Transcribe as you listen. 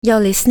You're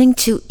listening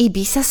to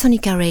Ibiza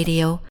Sonica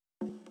Radio.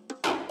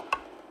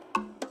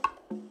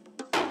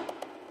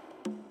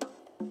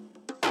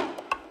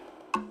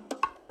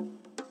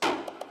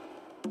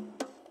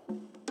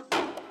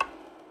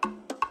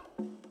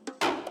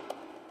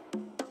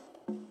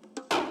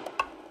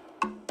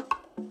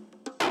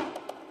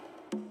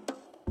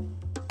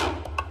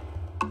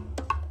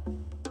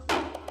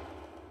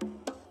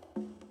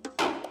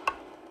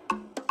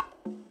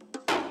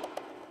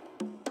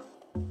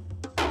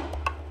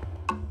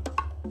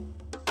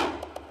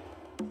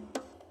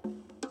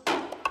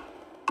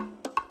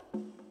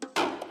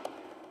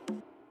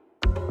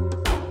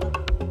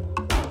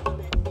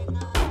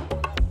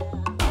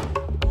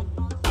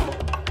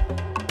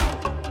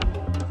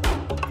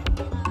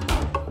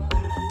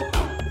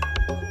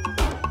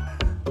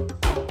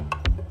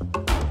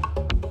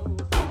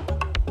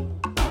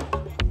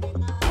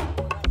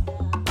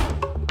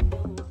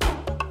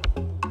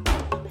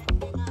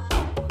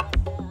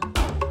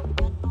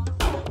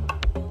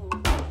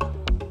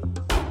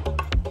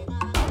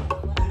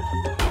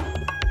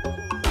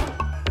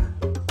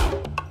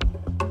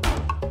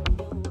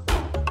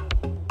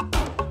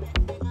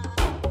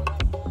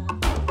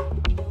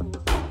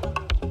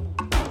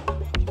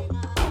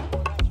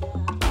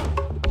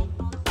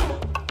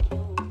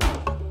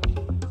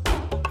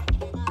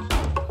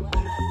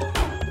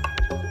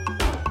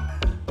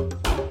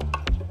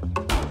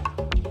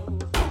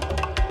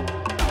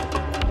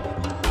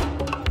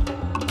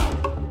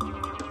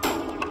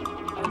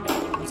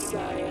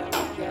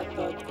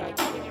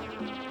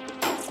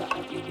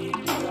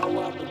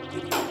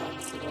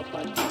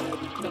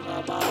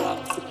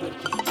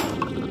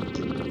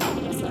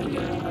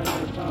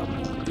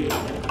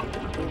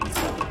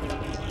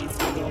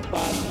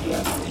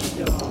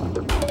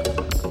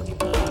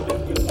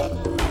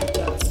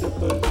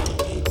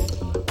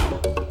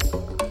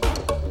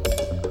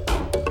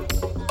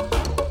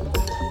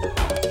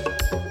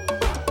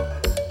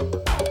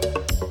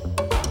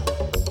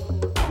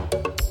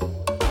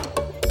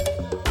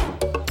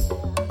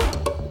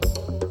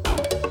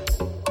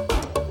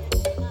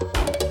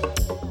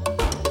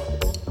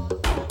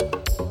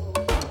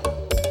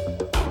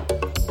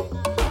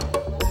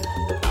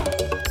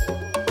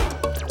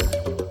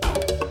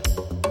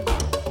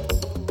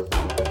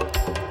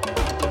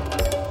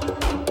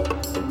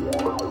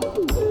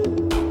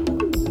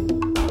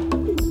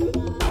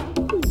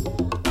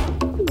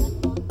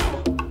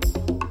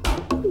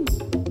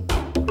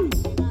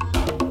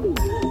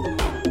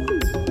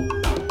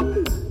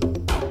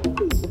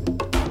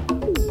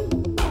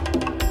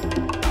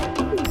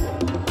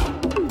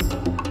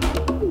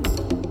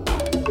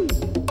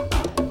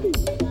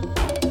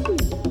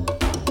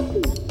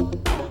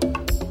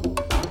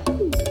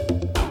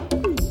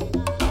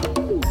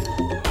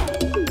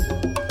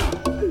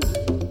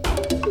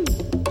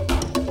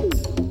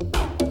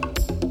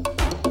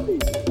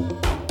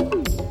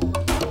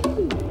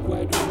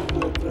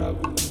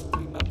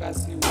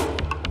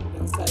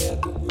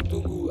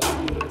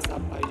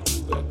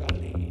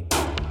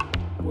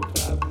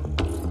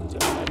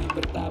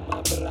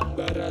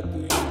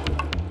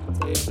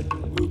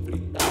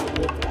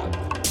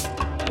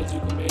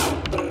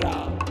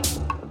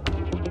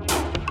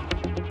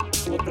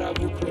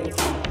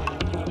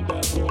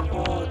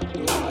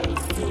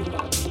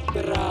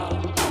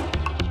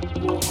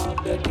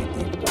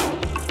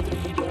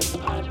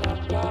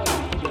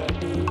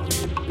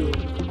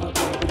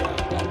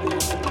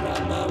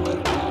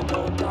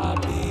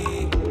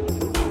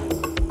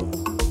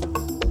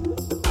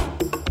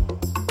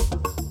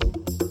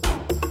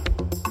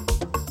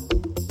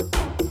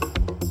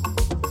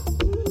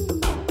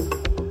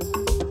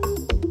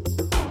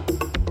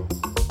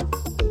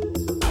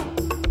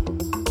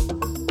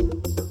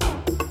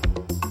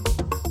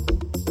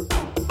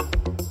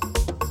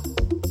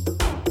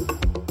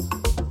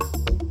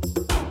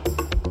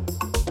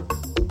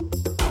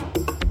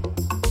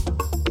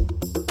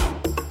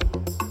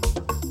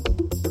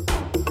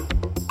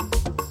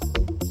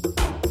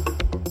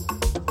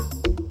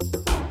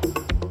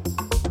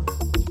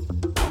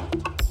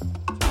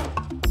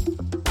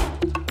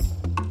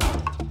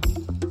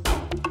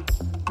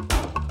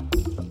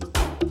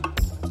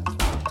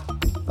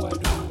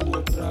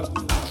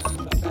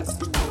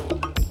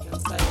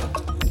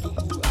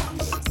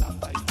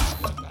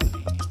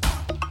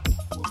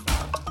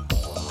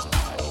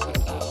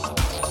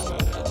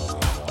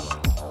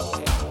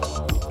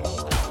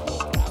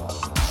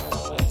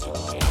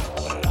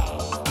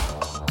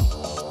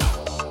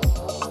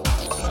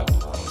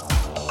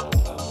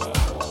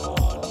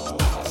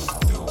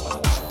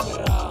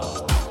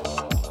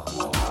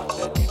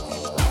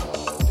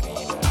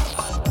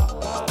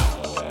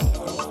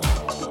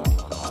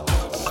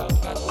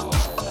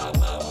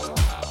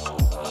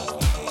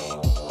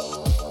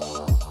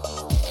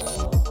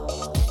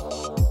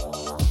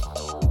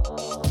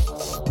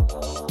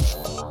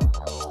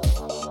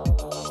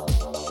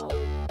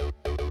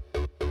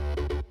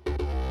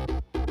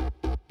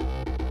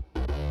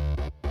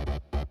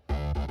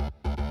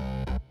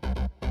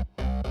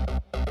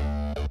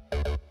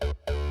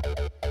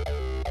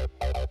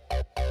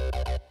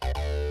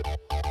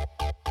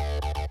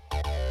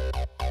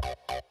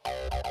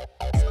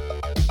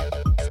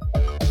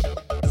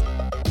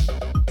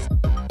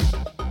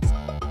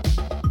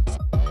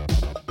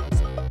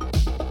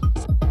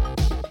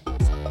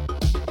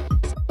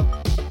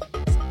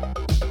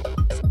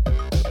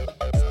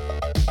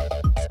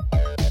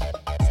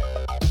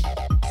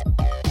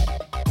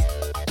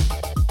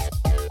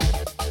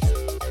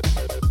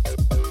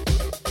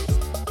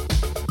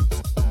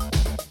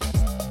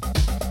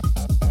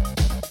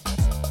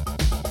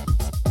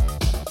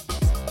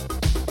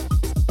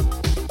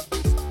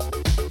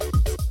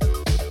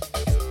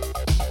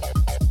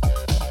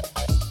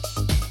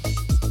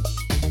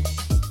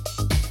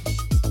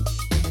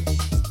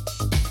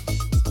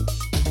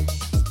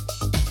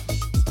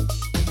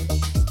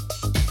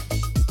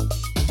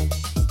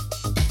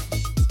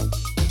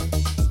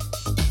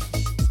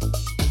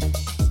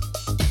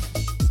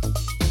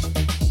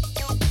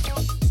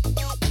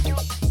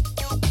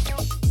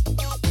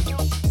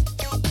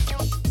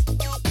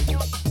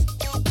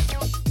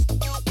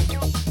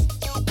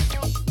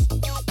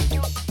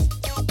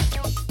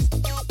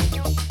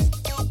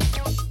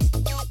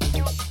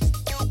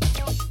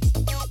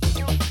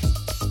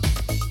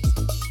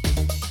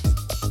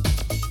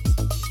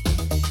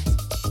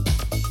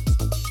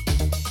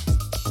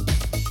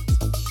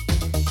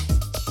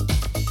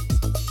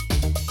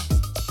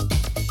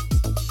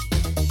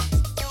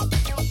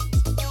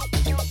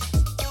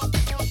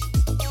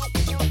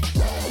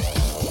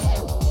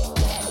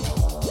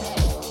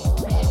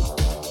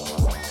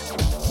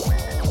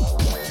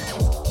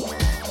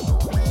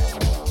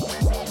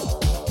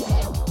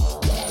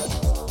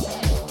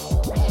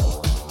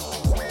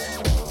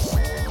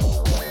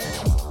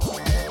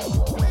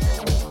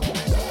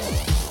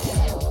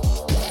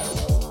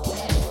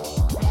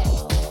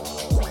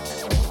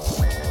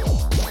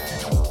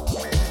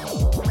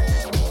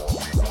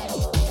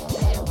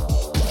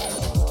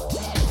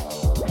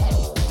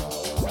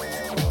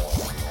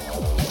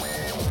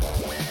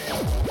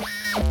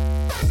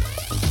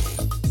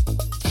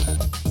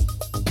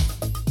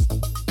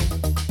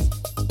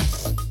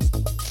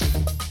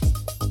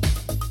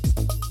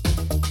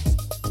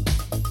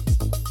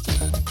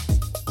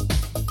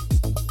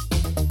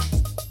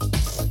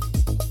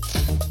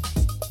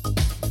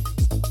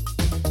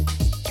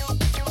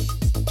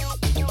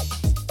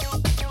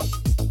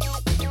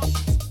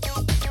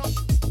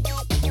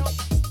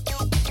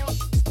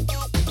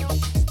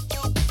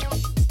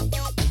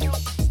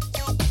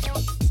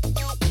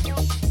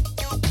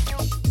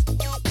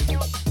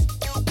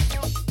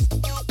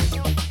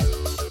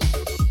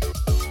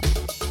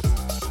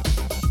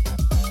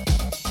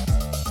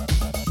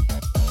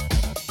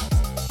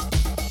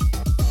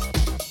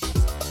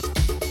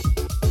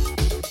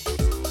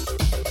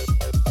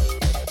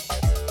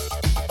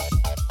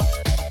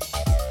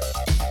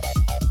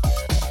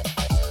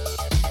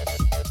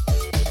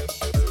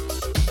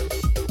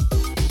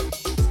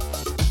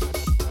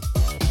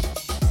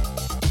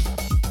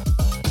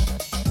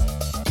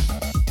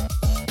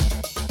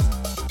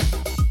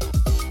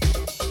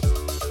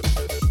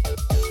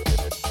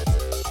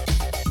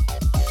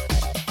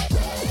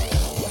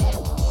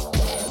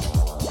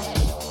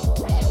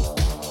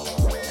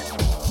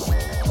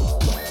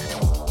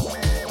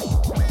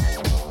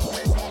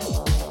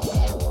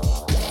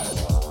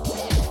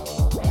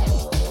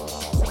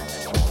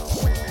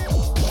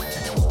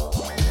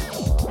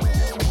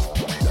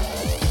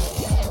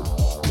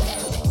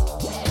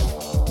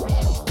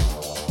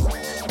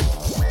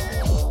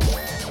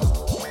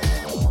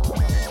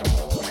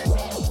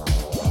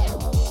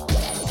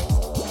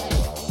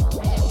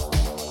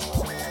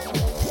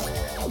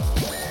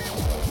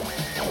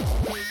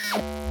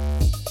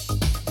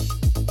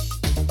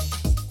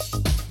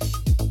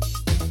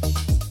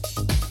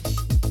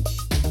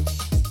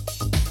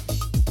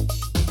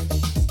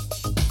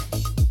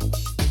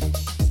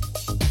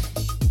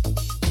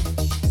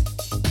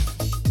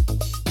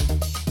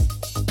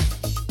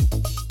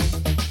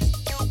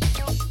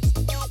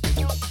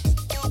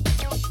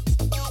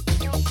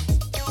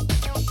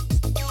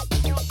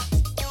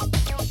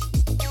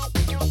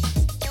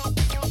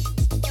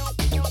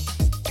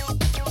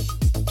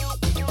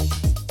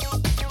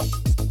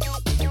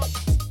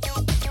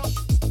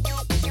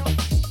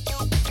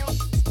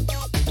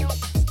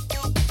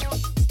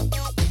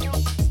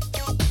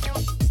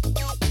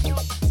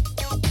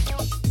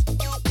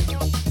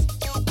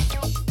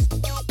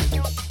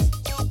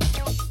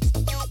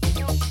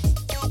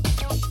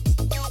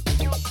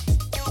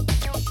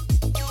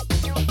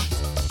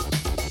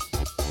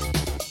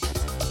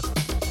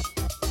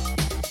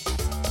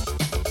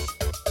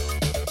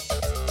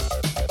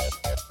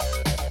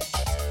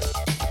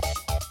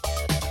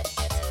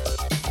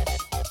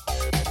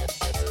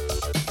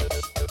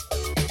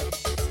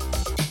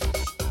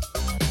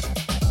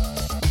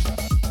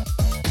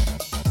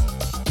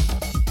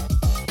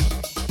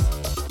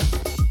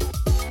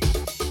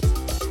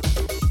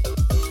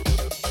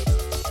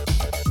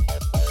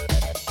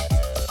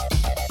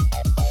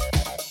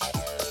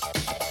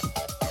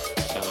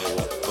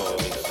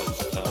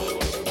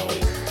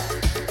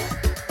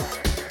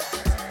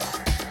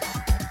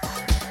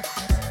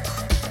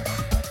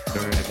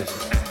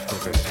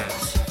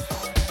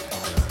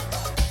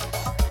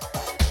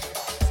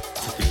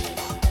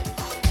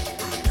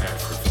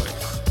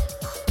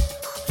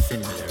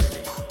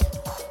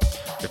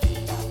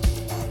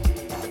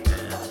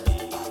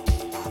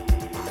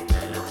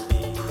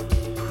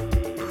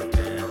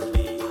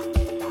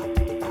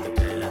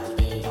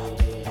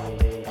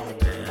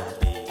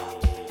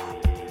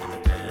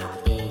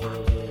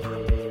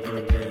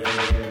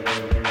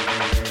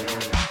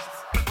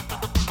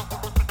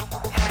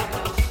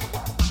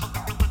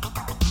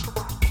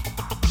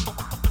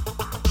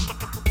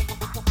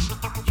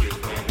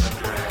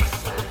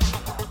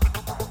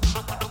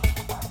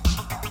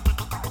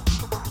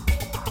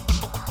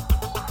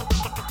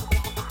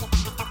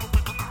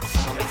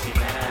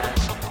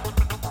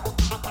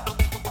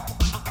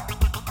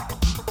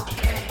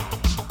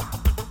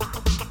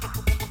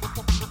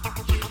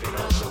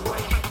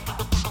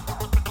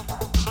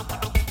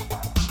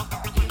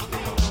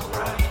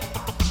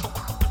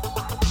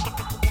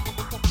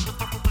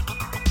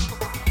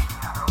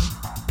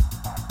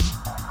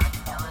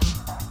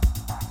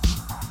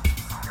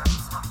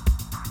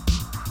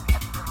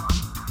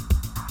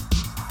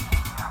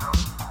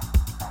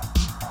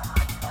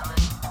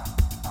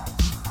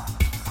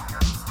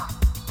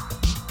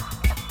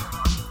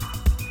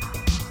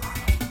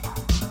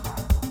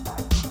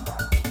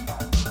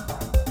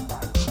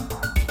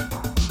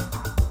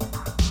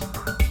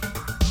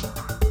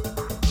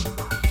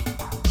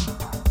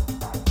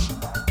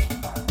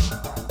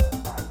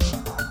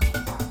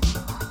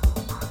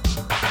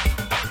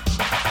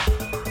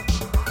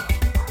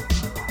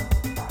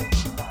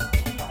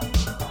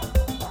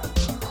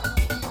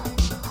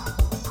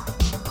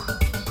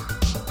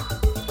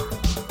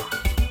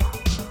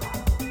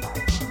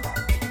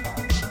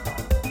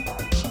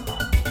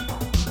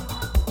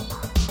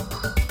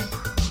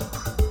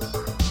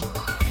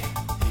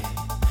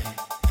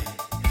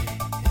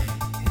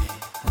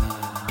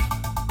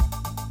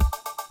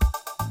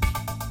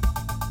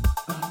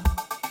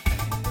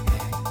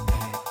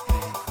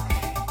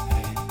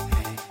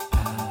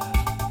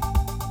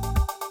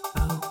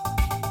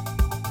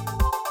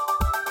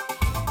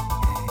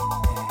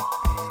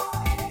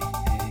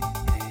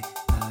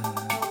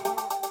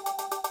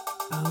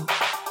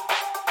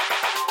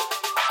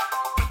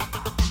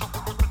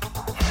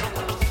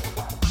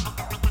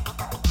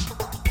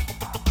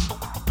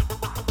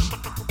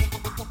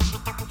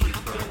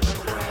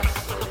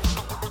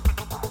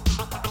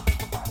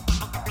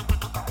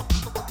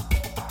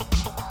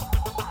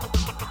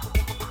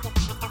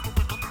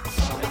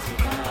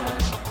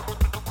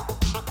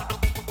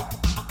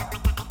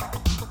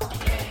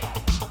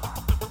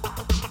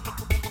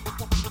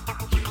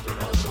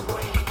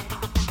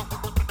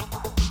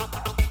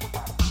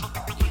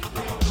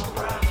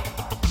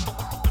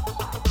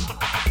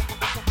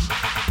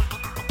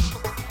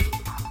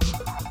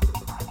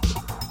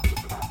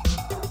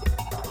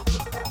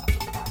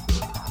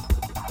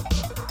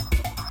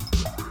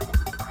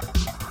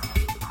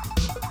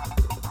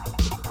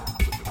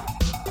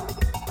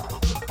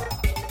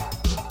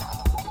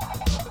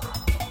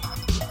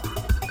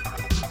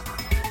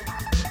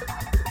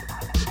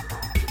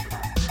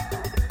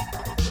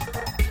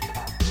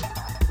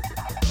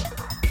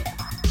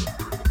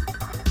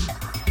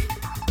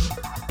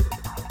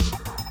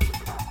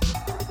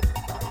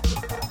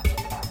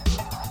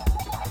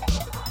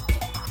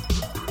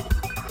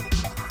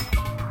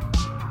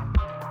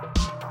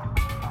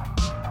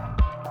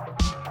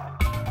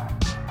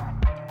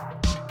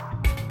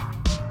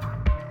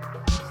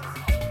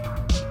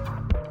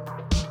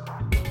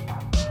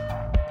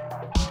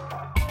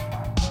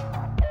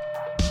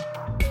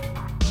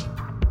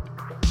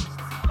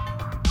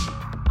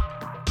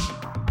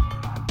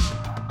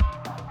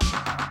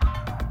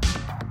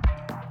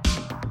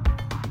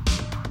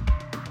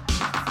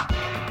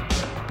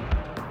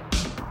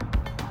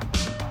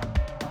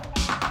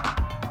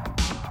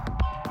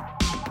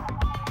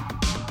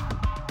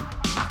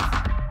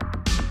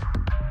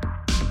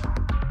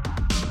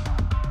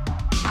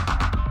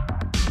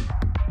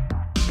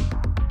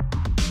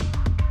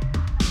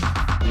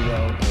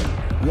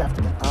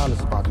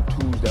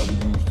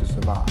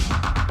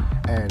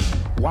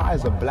 why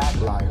is a black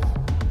life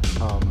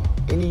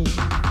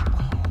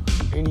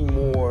any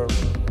more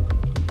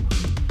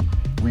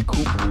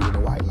recuperable than a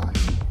white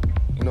life?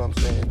 You know what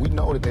I'm saying? We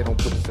know that they don't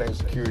put the same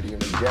security in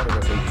the ghetto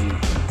that they do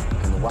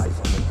in the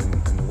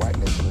white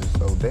neighborhood.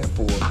 So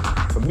therefore,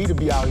 for me to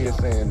be out here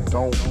saying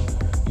don't,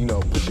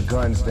 put your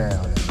guns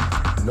down,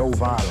 no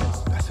violence,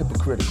 that's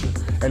hypocritical.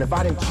 And if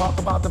I didn't talk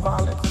about the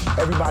violence,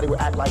 everybody would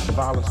act like the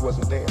violence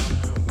wasn't there.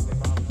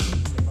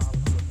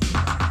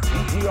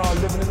 We are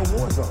living in a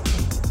war zone.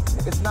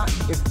 It's not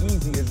as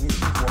easy as these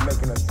people are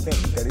making us think,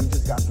 that we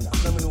just got some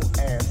criminal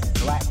ass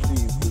black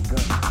kids with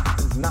guns.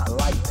 It's not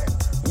like that.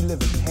 We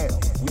live in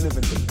hell. We live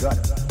in the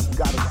gutter. We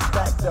got them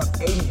stacked up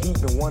 80 deep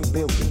in one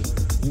building.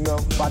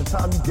 By the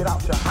time you get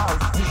out your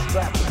house, you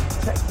strapped to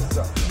protect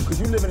yourself.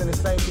 Because you're living in the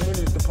same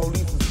community that the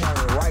police is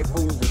carrying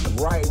rifles and the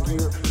riot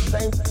gear.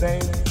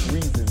 Same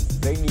reasons.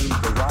 They need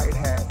the riot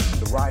hat,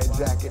 the riot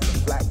jacket,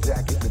 the flak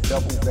jacket, the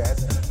double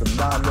vest, the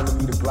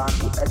 9mm Glock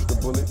with extra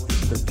bullets,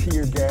 the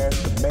tear gas,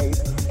 the mace,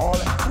 all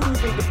that. Who do you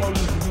think the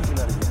police are using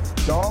that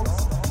against? Dogs?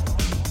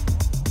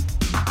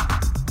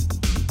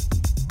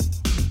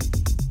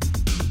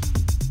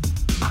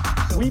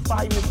 We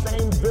fighting the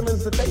same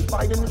villains that they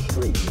fight in the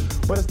street.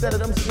 But instead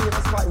of them seeing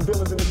us fighting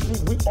villains in the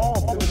street, we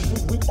all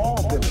villains. We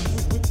all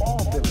villains. We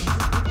all villains.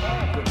 We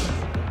all villains.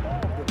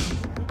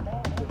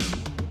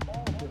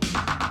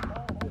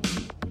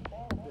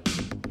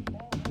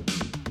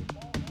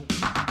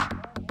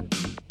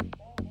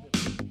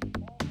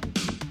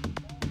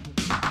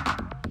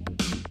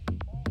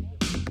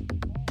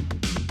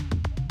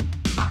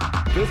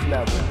 This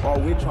level, all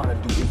we're trying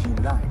to do is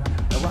unite.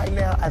 And right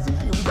now, as a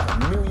year, we got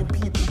 1 million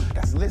people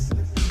that's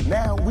listening.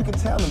 Now we can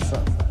tell them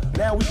something.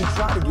 Now we can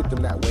try to get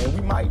them that way. And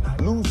we might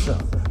lose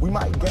some. We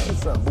might gain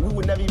some. But we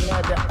would never even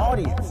have that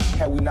audience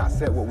had we not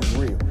said what was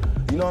real.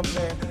 You know what I'm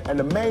saying? And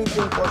the main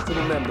thing for us to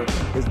remember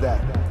is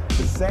that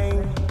the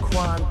same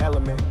crime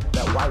element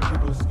that white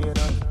people are scared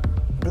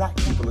of, black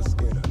people are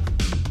scared of.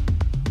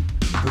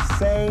 The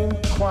same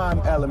crime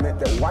element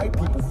that white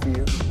people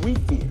fear, we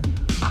fear.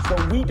 So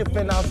we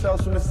defend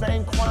ourselves from the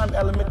same crime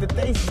element that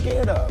they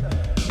scared of.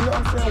 You know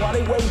what I'm saying? While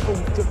they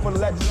waiting for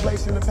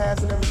legislation to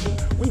pass and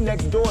everything, we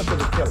next door to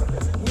the killer.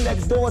 We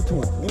next door to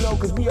him, you know,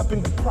 because we up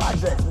in the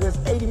projects. There's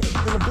 80 in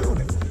the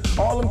building.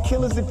 All them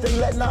killers that they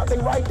letting out, they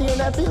right there in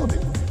that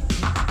building.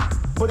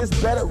 But it's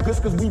better,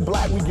 just because we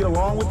black, we get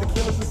along with the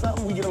killers or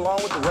something? We get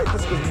along with the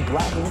rapists because we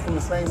black and we from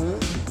the same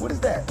hood? What is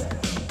that?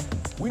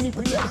 We need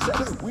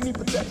protection too. We need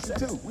protection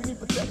too. We need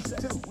protection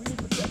too. We need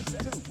protection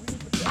too. We need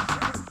protection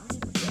too.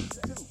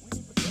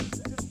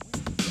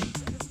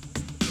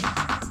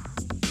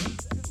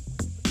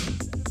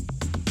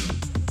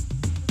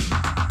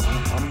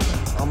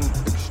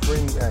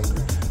 Extremely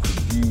angry,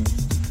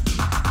 confused,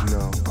 you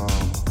know,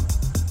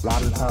 a lot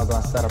of the times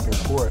I sat up in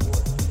court,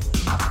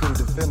 I couldn't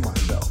defend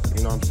myself,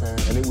 you know what I'm saying?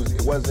 And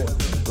it wasn't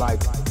like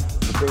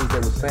the things they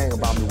were saying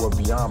about me were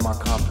beyond my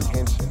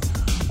comprehension,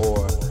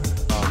 or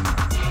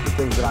the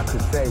things that I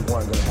could say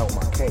weren't gonna help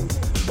my case,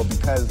 but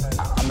because,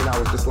 I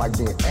was just like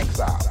being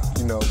exiled,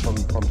 you know, from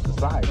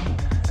society,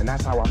 and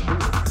that's how I feel.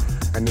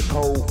 And this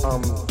whole,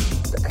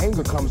 the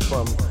anger comes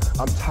from,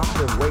 I'm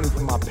tired of waiting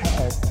for my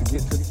past to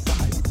get to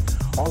society.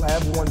 All I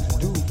ever wanted to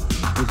do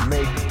was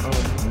make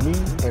me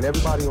and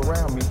everybody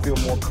around me feel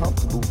more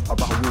comfortable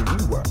about where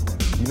we were.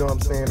 You know what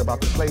I'm saying? About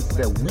the places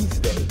that we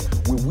stay.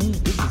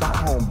 This is our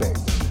home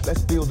base.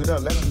 Let's build it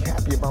up. Let's be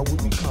happy about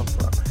where we come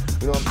from.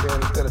 You know what I'm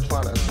saying? Instead of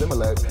trying to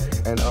assimilate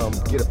and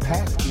get a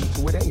pass key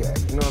to where they at.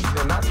 You know what I'm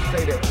saying? Not to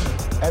say that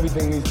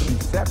everything needs to be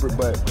separate,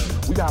 but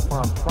we gotta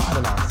find pride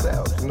in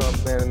ourselves. You know what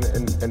I'm saying?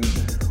 And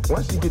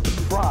once you get the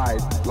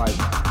pride, like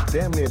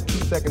damn near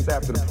 2 seconds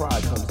after the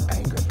pride comes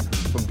anger.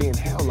 From being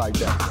held like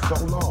that for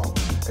so long,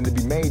 and to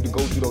be made to go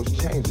through those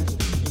changes,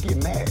 you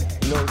get mad.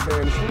 You know what I'm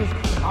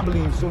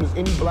saying? As soon as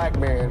any black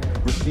man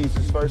receives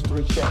his first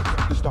 3 checks,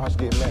 he starts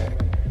getting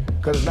mad.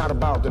 Because it's not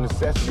about the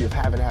necessity of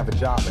having to have a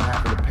job and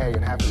having to pay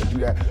and having to do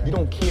that. You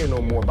don't care no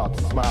more about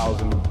the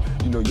smiles and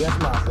the, yes,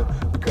 master,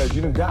 because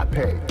you done got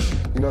paid.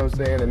 You know what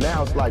I'm saying? And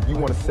now it's like you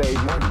want to save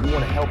money, you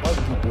want to help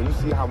other people, and you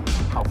see how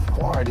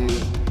far it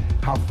is,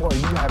 how far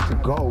you have to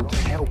go to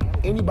help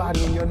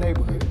anybody in your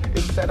neighborhood.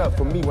 It's set up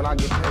for me when I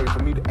get paid,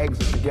 for me to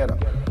exit together.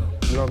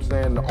 You know what I'm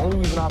saying? The only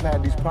reason I've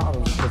had these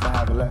problems is because I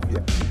haven't left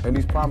yet. And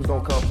these problems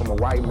don't come from a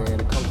white man,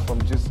 it comes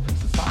from just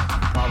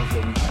society, problems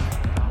that we have.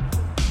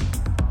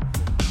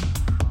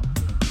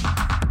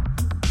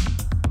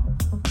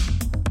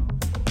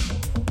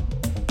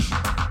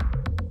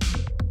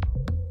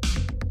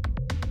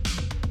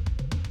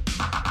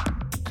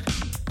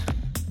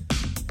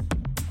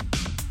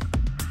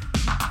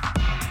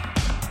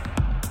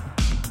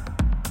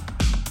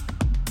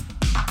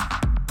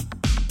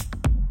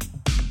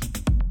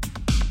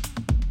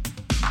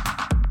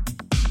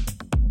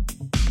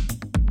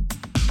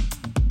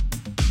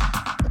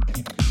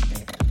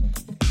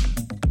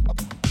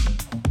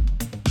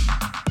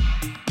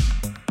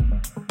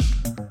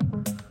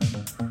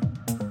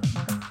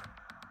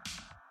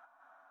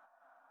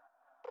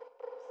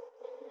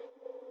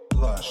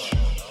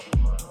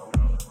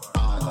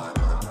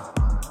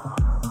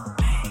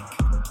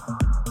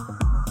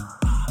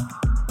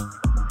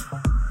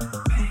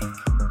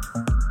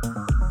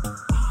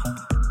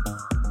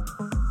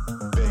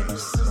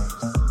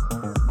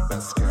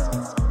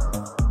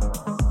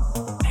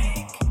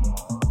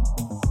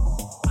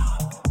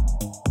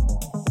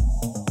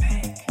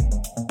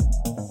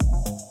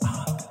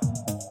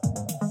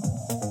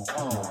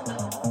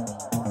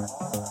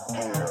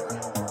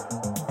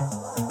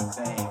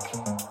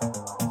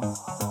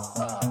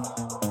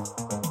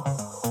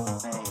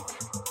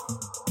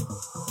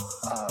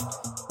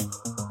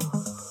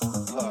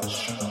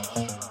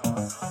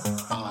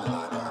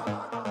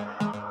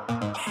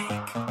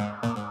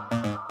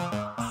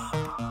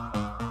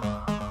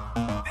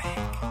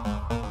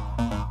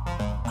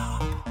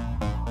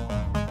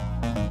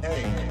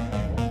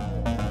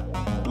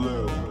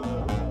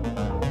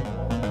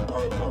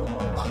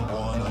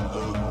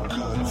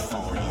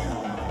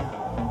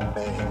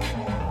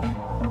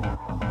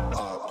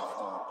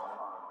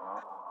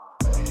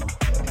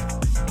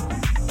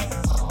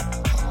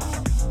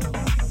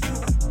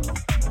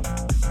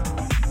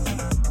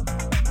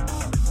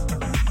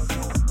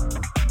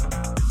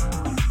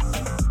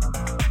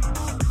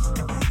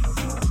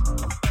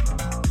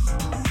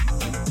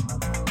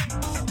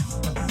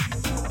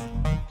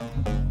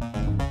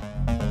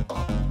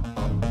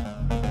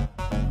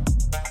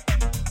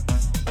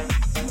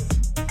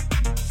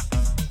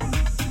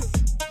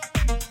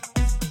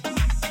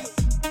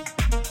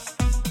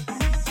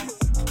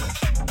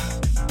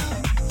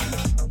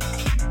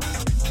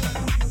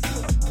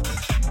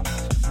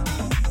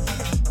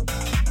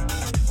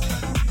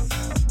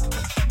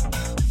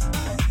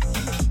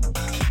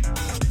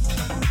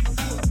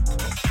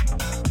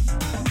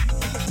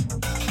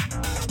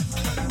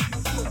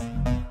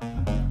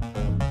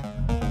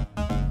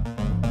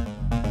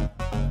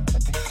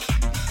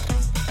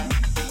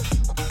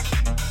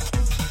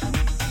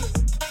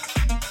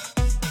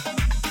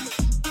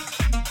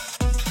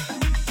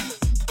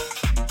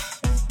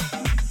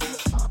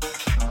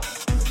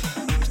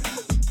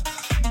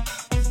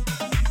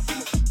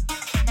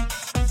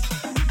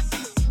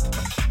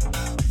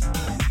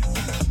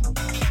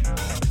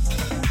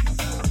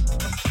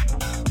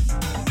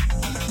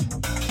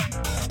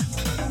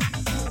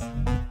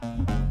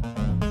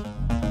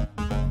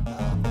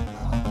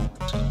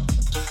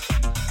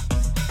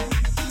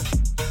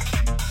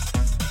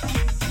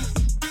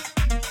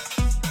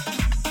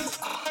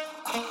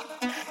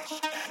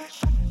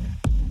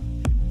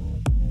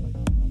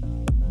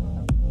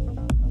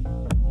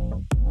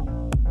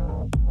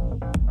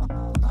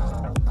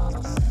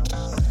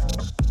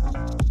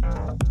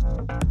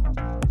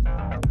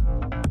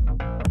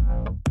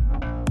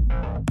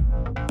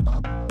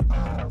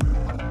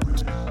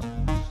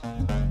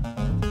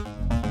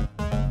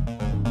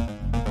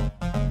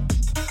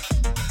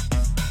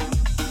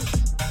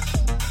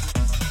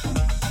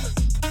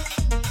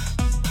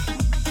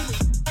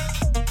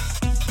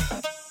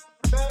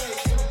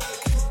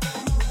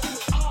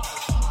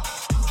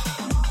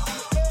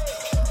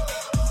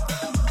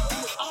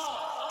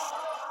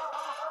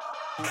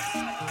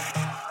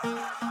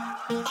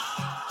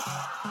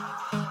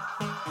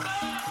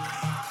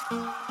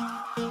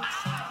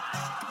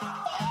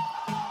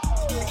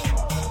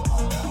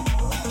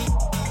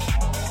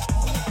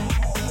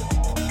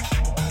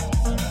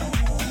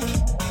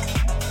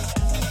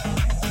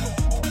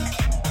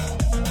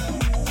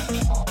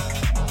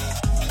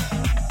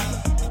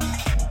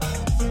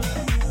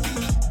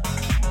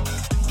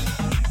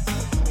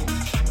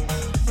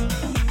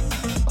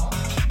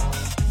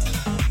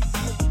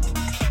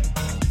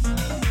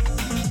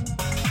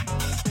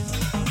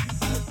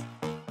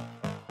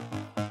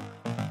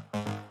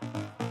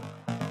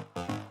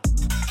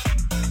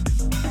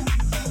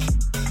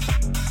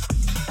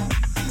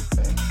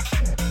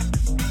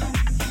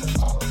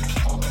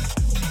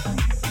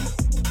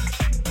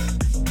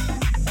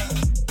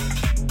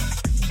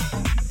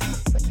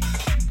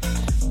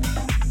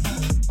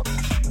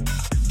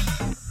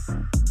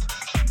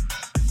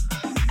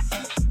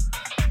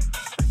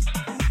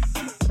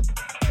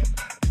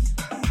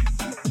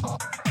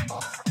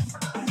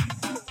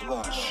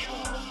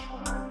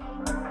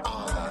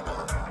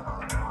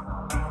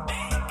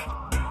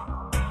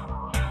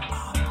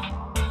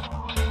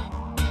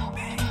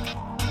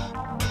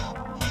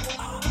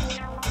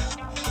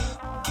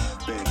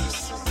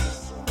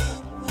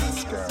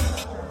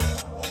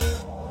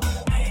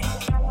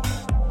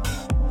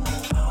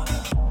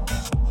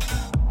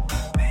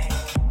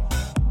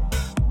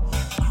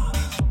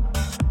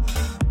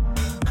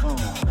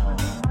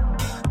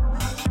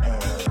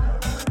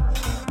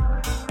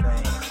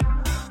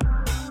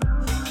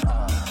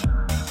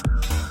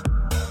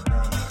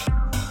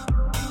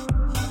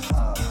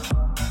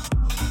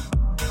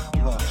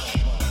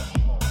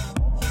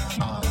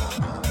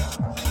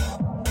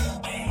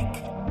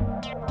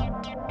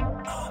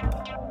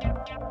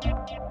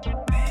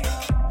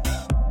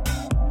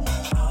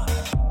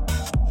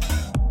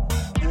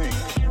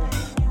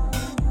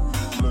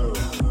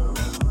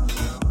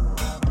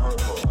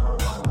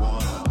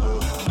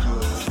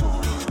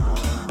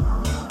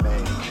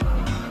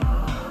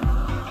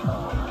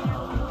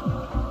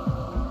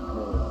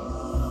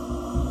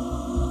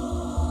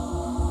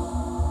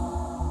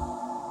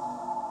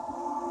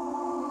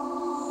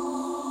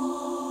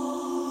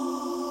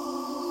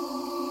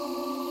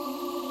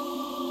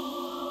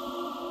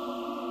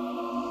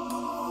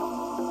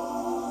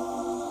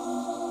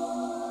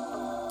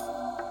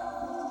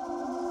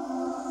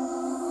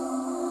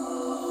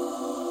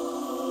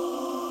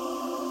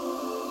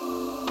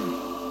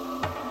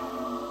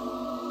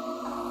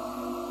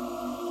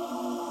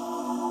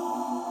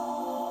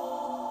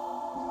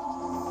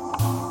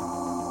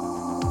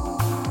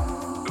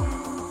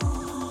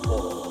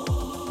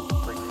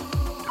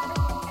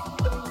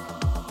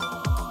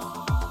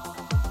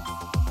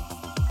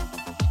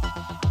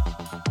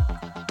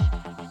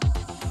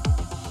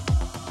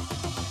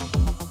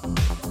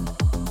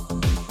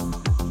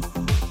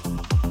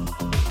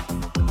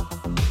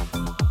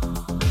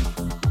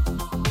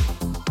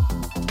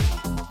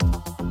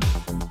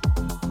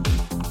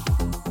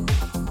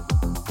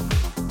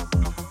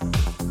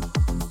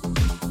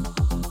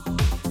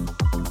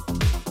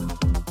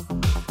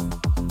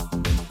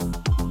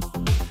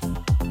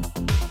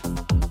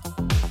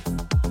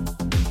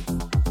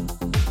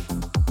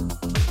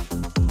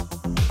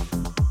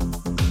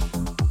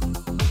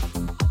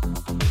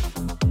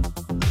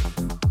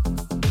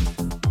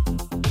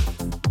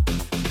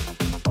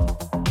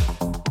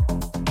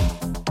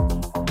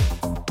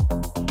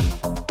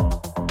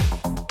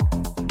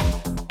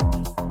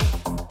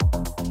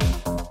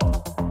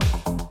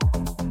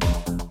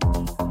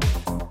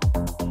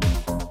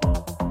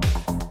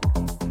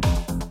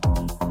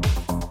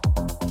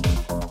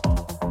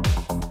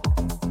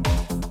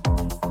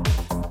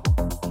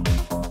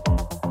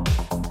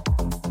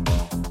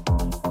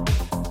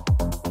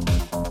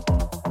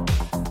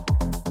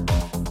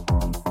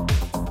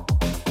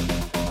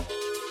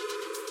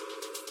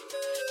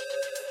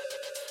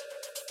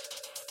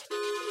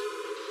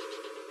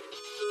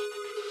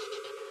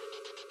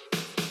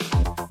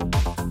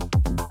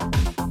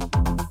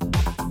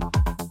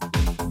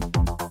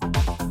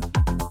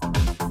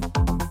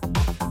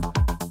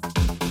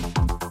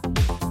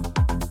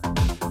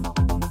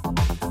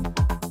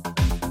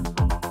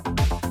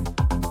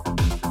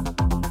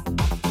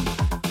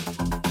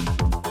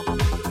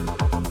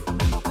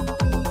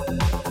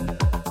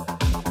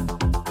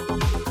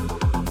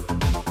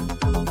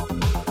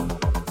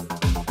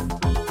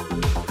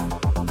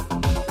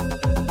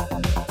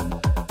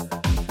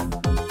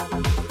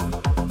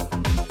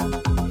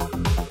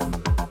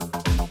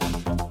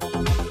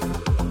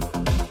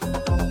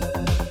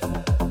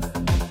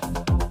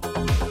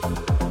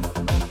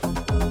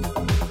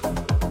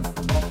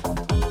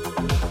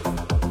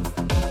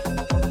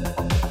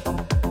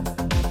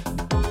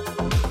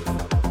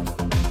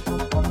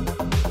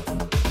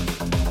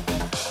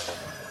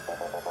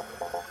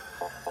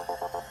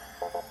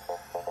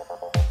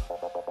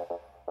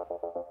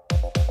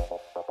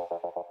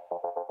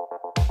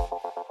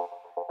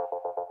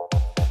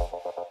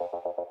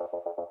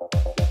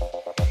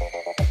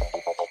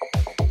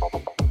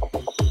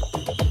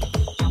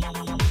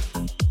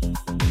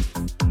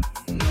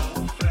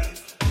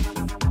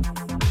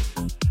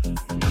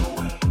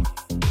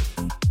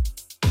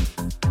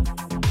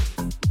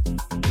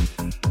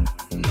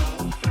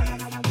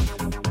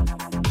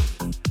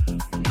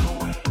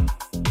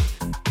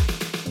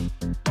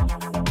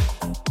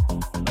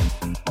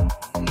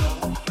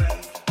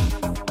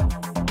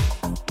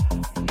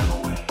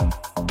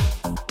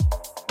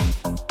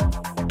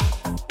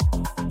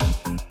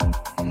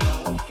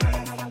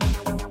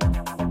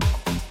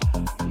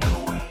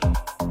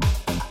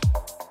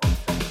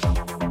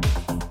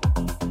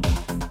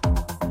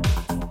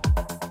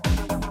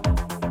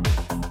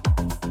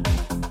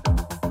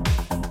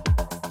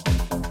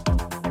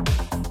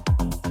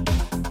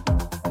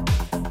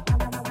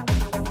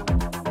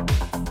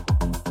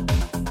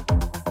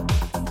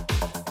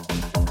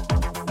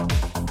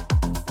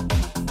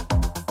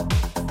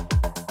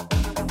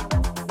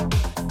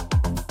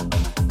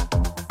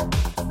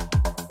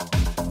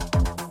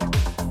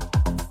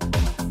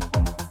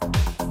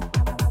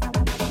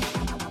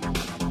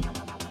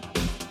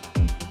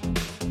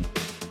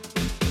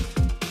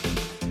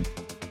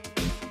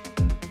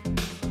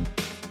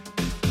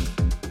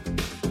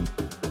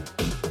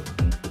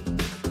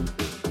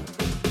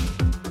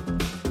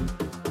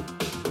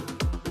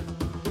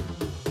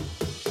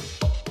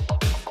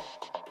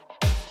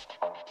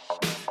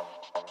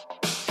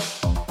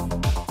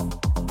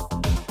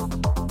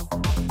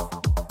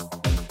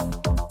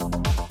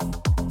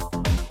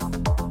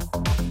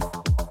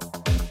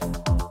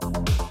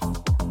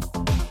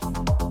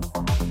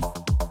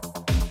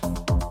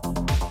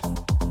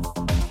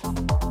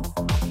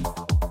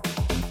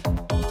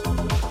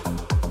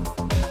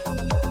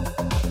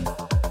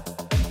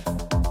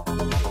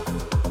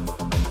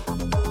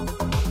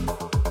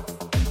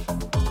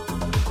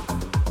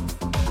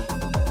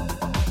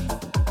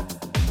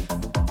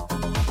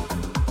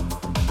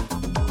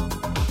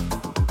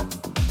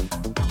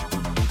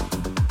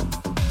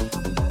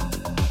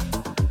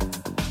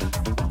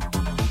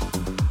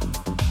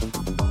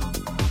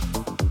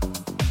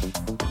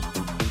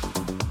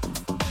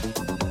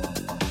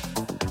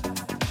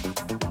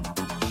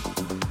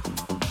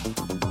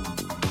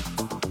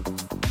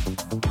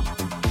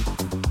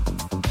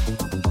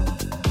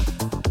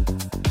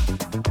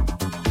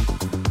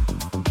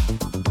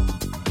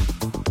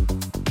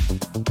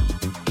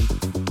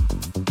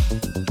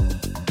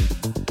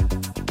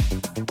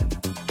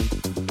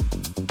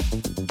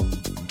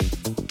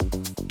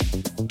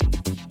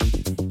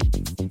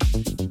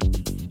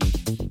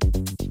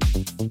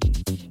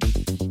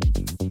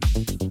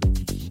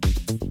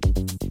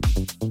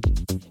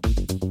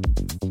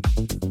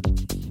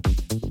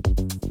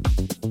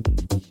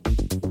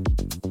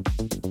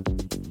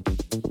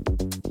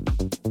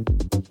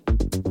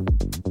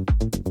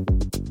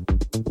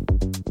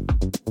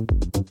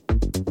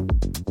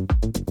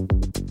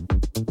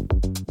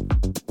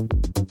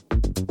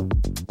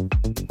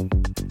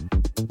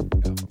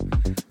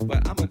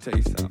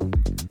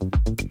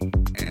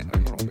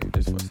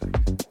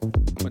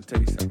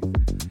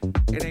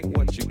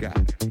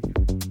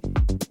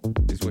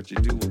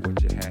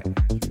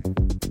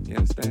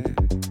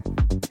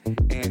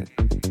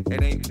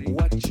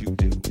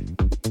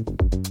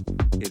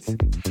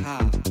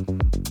 how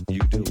you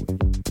do it.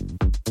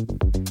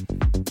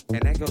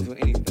 And that goes with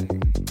anything.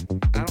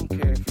 I don't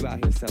care if you out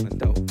here selling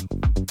dope.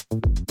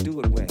 Do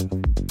it well.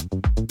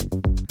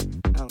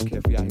 I don't care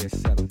if you out here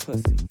selling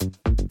pussy.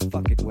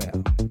 Fuck it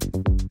well.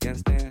 You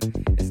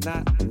understand? It's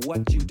not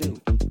what you do.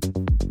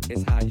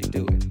 It's how you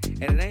do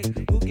it. And it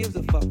ain't who gives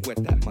a fuck what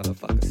that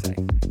motherfucker say.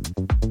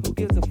 Who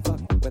gives a fuck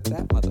what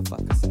that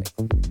motherfucker say?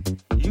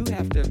 You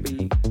have to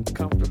be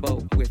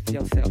comfortable with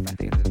yourself at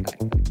the end of the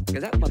night.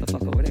 Because that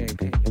motherfucker over there ain't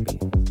paying your bills.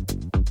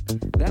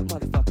 That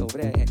motherfucker over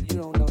there,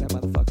 you don't know that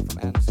motherfucker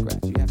from out of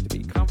scratch. You have to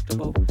be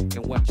comfortable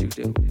in what you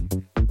do.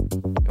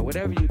 And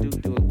whatever you do,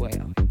 do it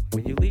well.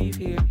 When you leave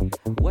here,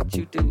 what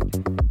you do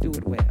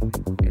it well.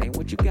 It ain't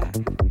what you got.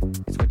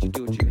 It's what you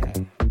do, what you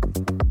have.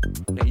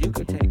 Now you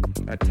could take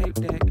a tape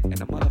deck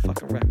and a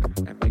motherfucking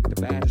record and make the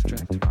baddest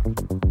track tomorrow.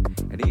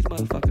 And these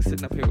motherfuckers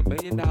sitting up here with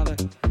 $1 million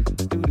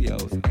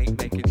studios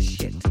ain't making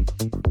shit.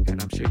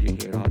 And I'm sure you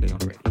hear it all day on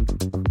the radio.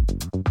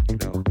 You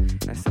know,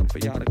 that's something for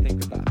y'all to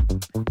think about.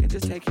 And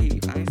just take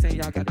heed. I ain't saying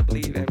y'all got to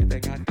believe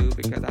everything I do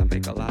because I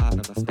make a lot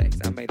of mistakes.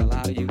 I made a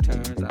lot of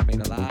U-turns. I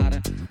made a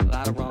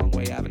lot of wrong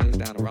way avenues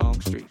down the wrong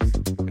streets.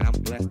 And I'm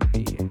blessed to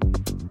be here.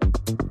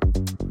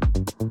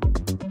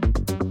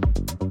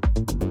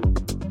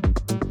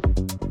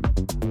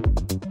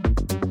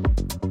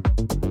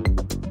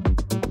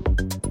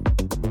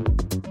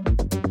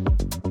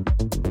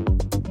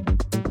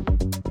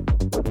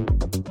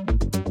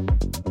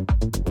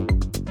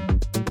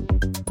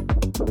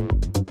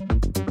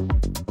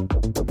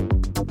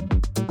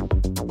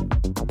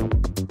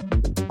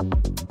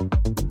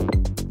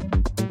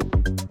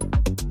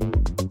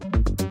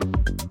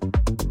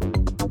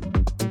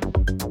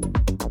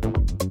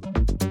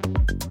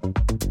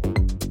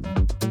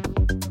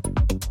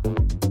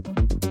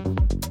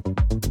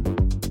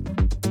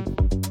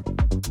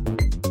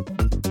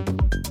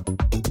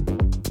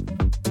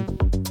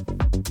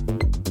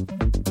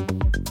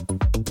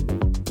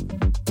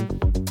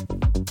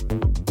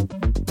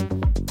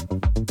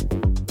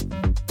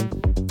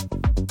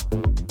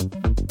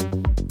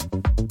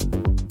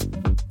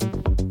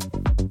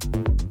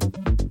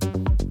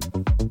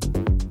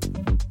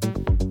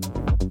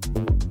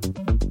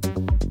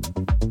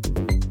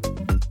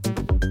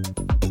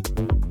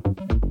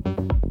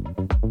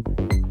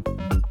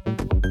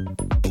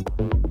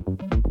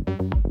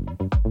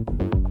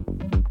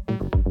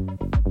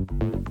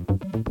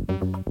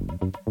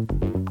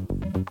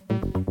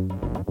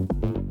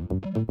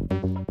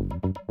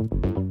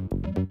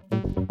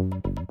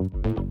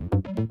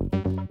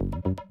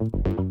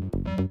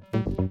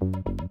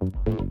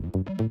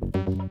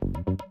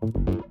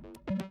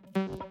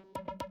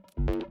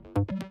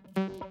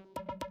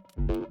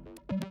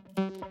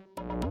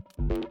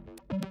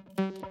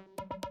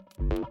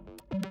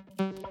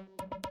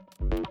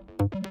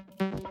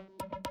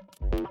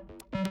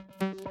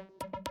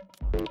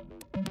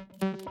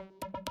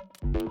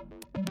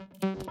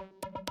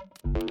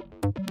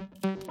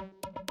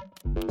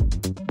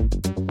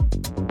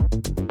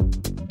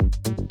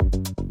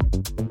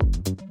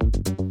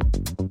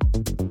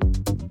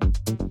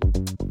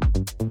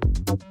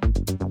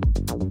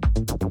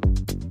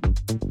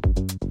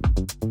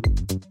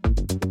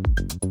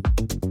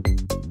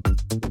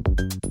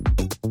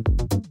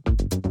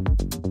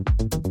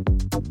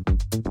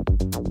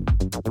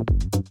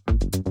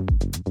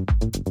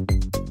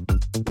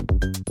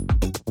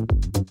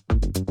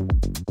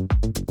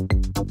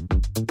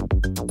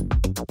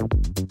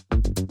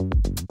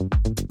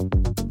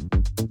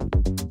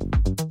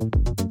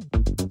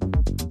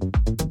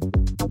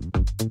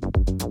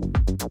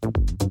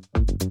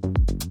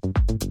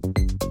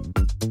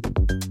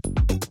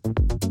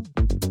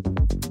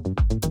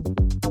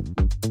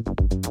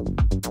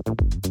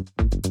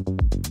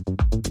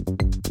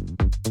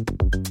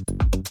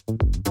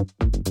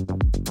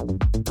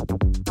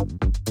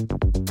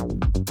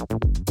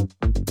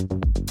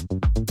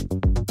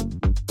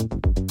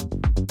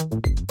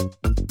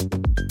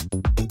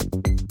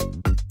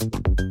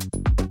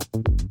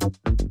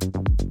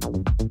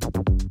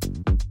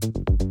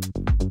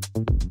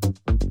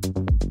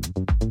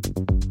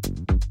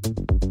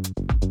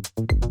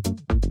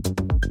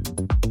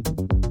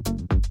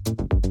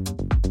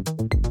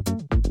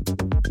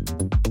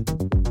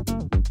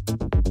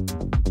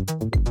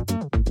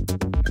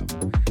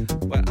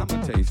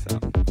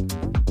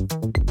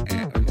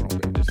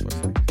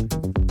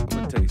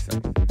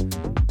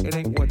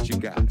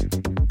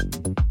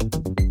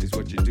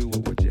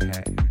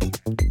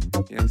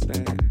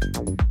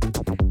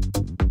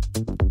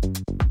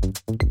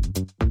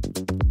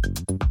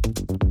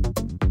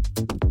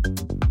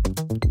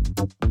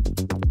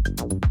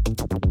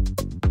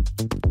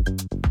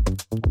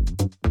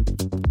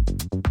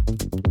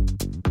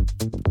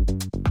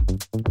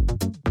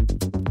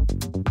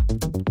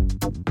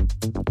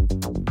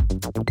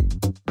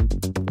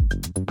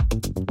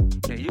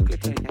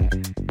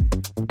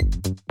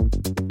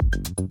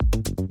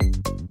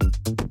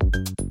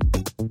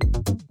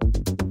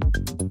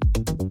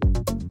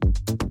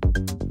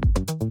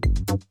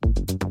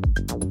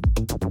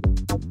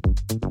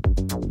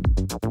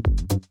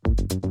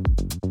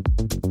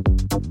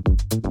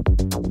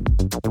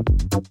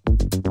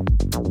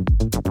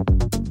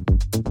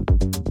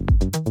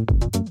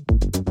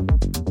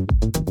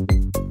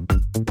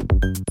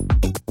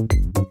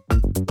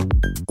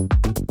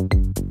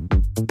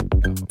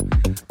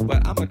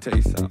 I'm gonna tell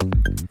you something.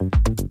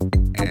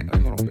 And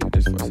hold on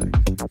just for a second.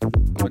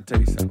 I'm gonna tell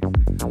you something.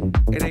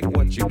 It ain't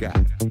what you got.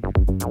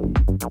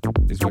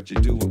 It's what you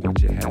do with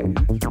what you have.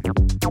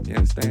 You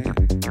understand?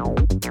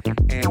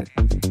 And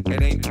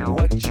it ain't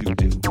what you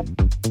do.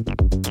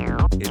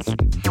 It's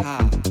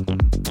how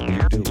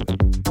you do it.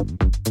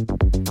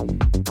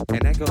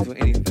 And that goes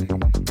with anything.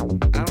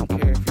 I don't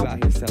care if you're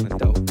out here selling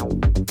dope.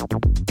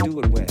 Do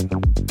it well.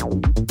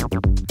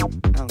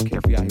 I don't care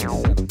if you're out here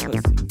selling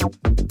pussy.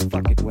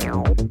 Fuck it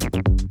well.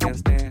 You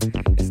understand?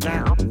 It's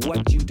not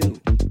what you do.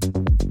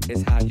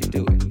 It's how you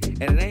do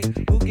it. And it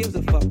ain't who gives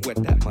a fuck what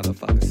that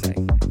motherfucker say.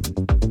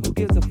 Who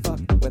gives a fuck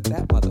what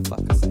that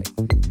motherfucker say?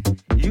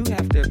 You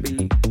have to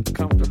be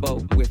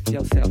comfortable with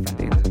yourself at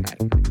the end of the night.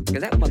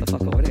 Because that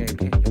motherfucker over there ain't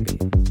paying your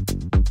bills.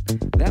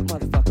 That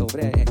motherfucker over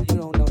there, and you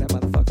don't know that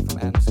motherfucker from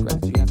Adam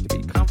Scratch. You have to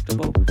be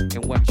comfortable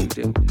in what you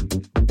do.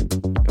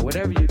 And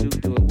whatever you do,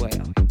 do it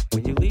well.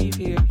 When you leave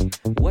here,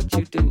 what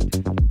you do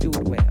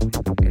it well.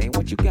 It ain't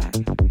what you got.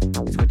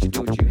 It's what you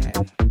do, what you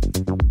have.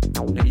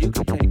 Now you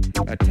can take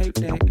a tape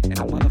deck and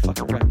a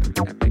motherfucking record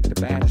and make the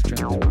baddest track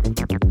tomorrow.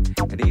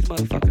 And these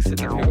motherfuckers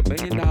sitting up here with $1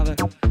 million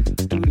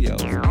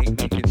studios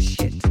ain't making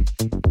shit.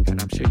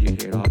 And I'm sure you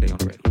hear it all day on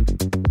the radio.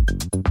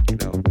 You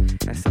know,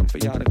 that's something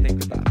for y'all to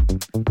think about.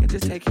 And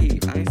just take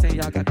heed. I ain't saying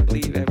y'all got to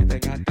believe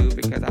everything I do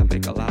because I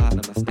make a lot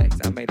of mistakes.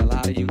 I made a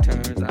lot of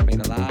U-turns. I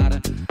made a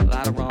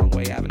lot of wrong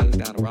way avenues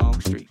down the wrong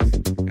streets.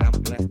 And I'm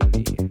blessed to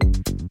be here.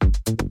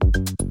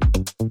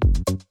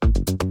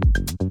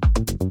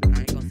 I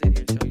ain't gonna sit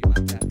here and show you my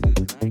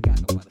tattoos. I ain't got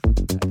no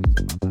motherfucking tattoos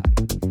on my body.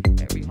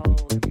 Every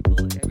hole, every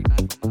bullet, every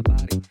knife on my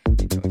body.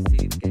 Detroit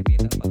City gave me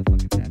enough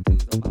motherfucking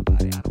tattoos on my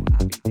body.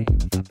 I'll be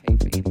damned if I pay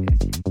for any of that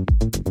shit.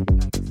 I ain't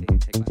gonna sit here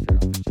and take my shirt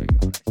off and show you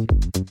all that shit.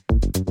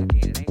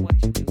 Again, it ain't what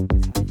you do,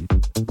 it's how you do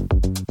it.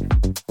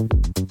 Okay?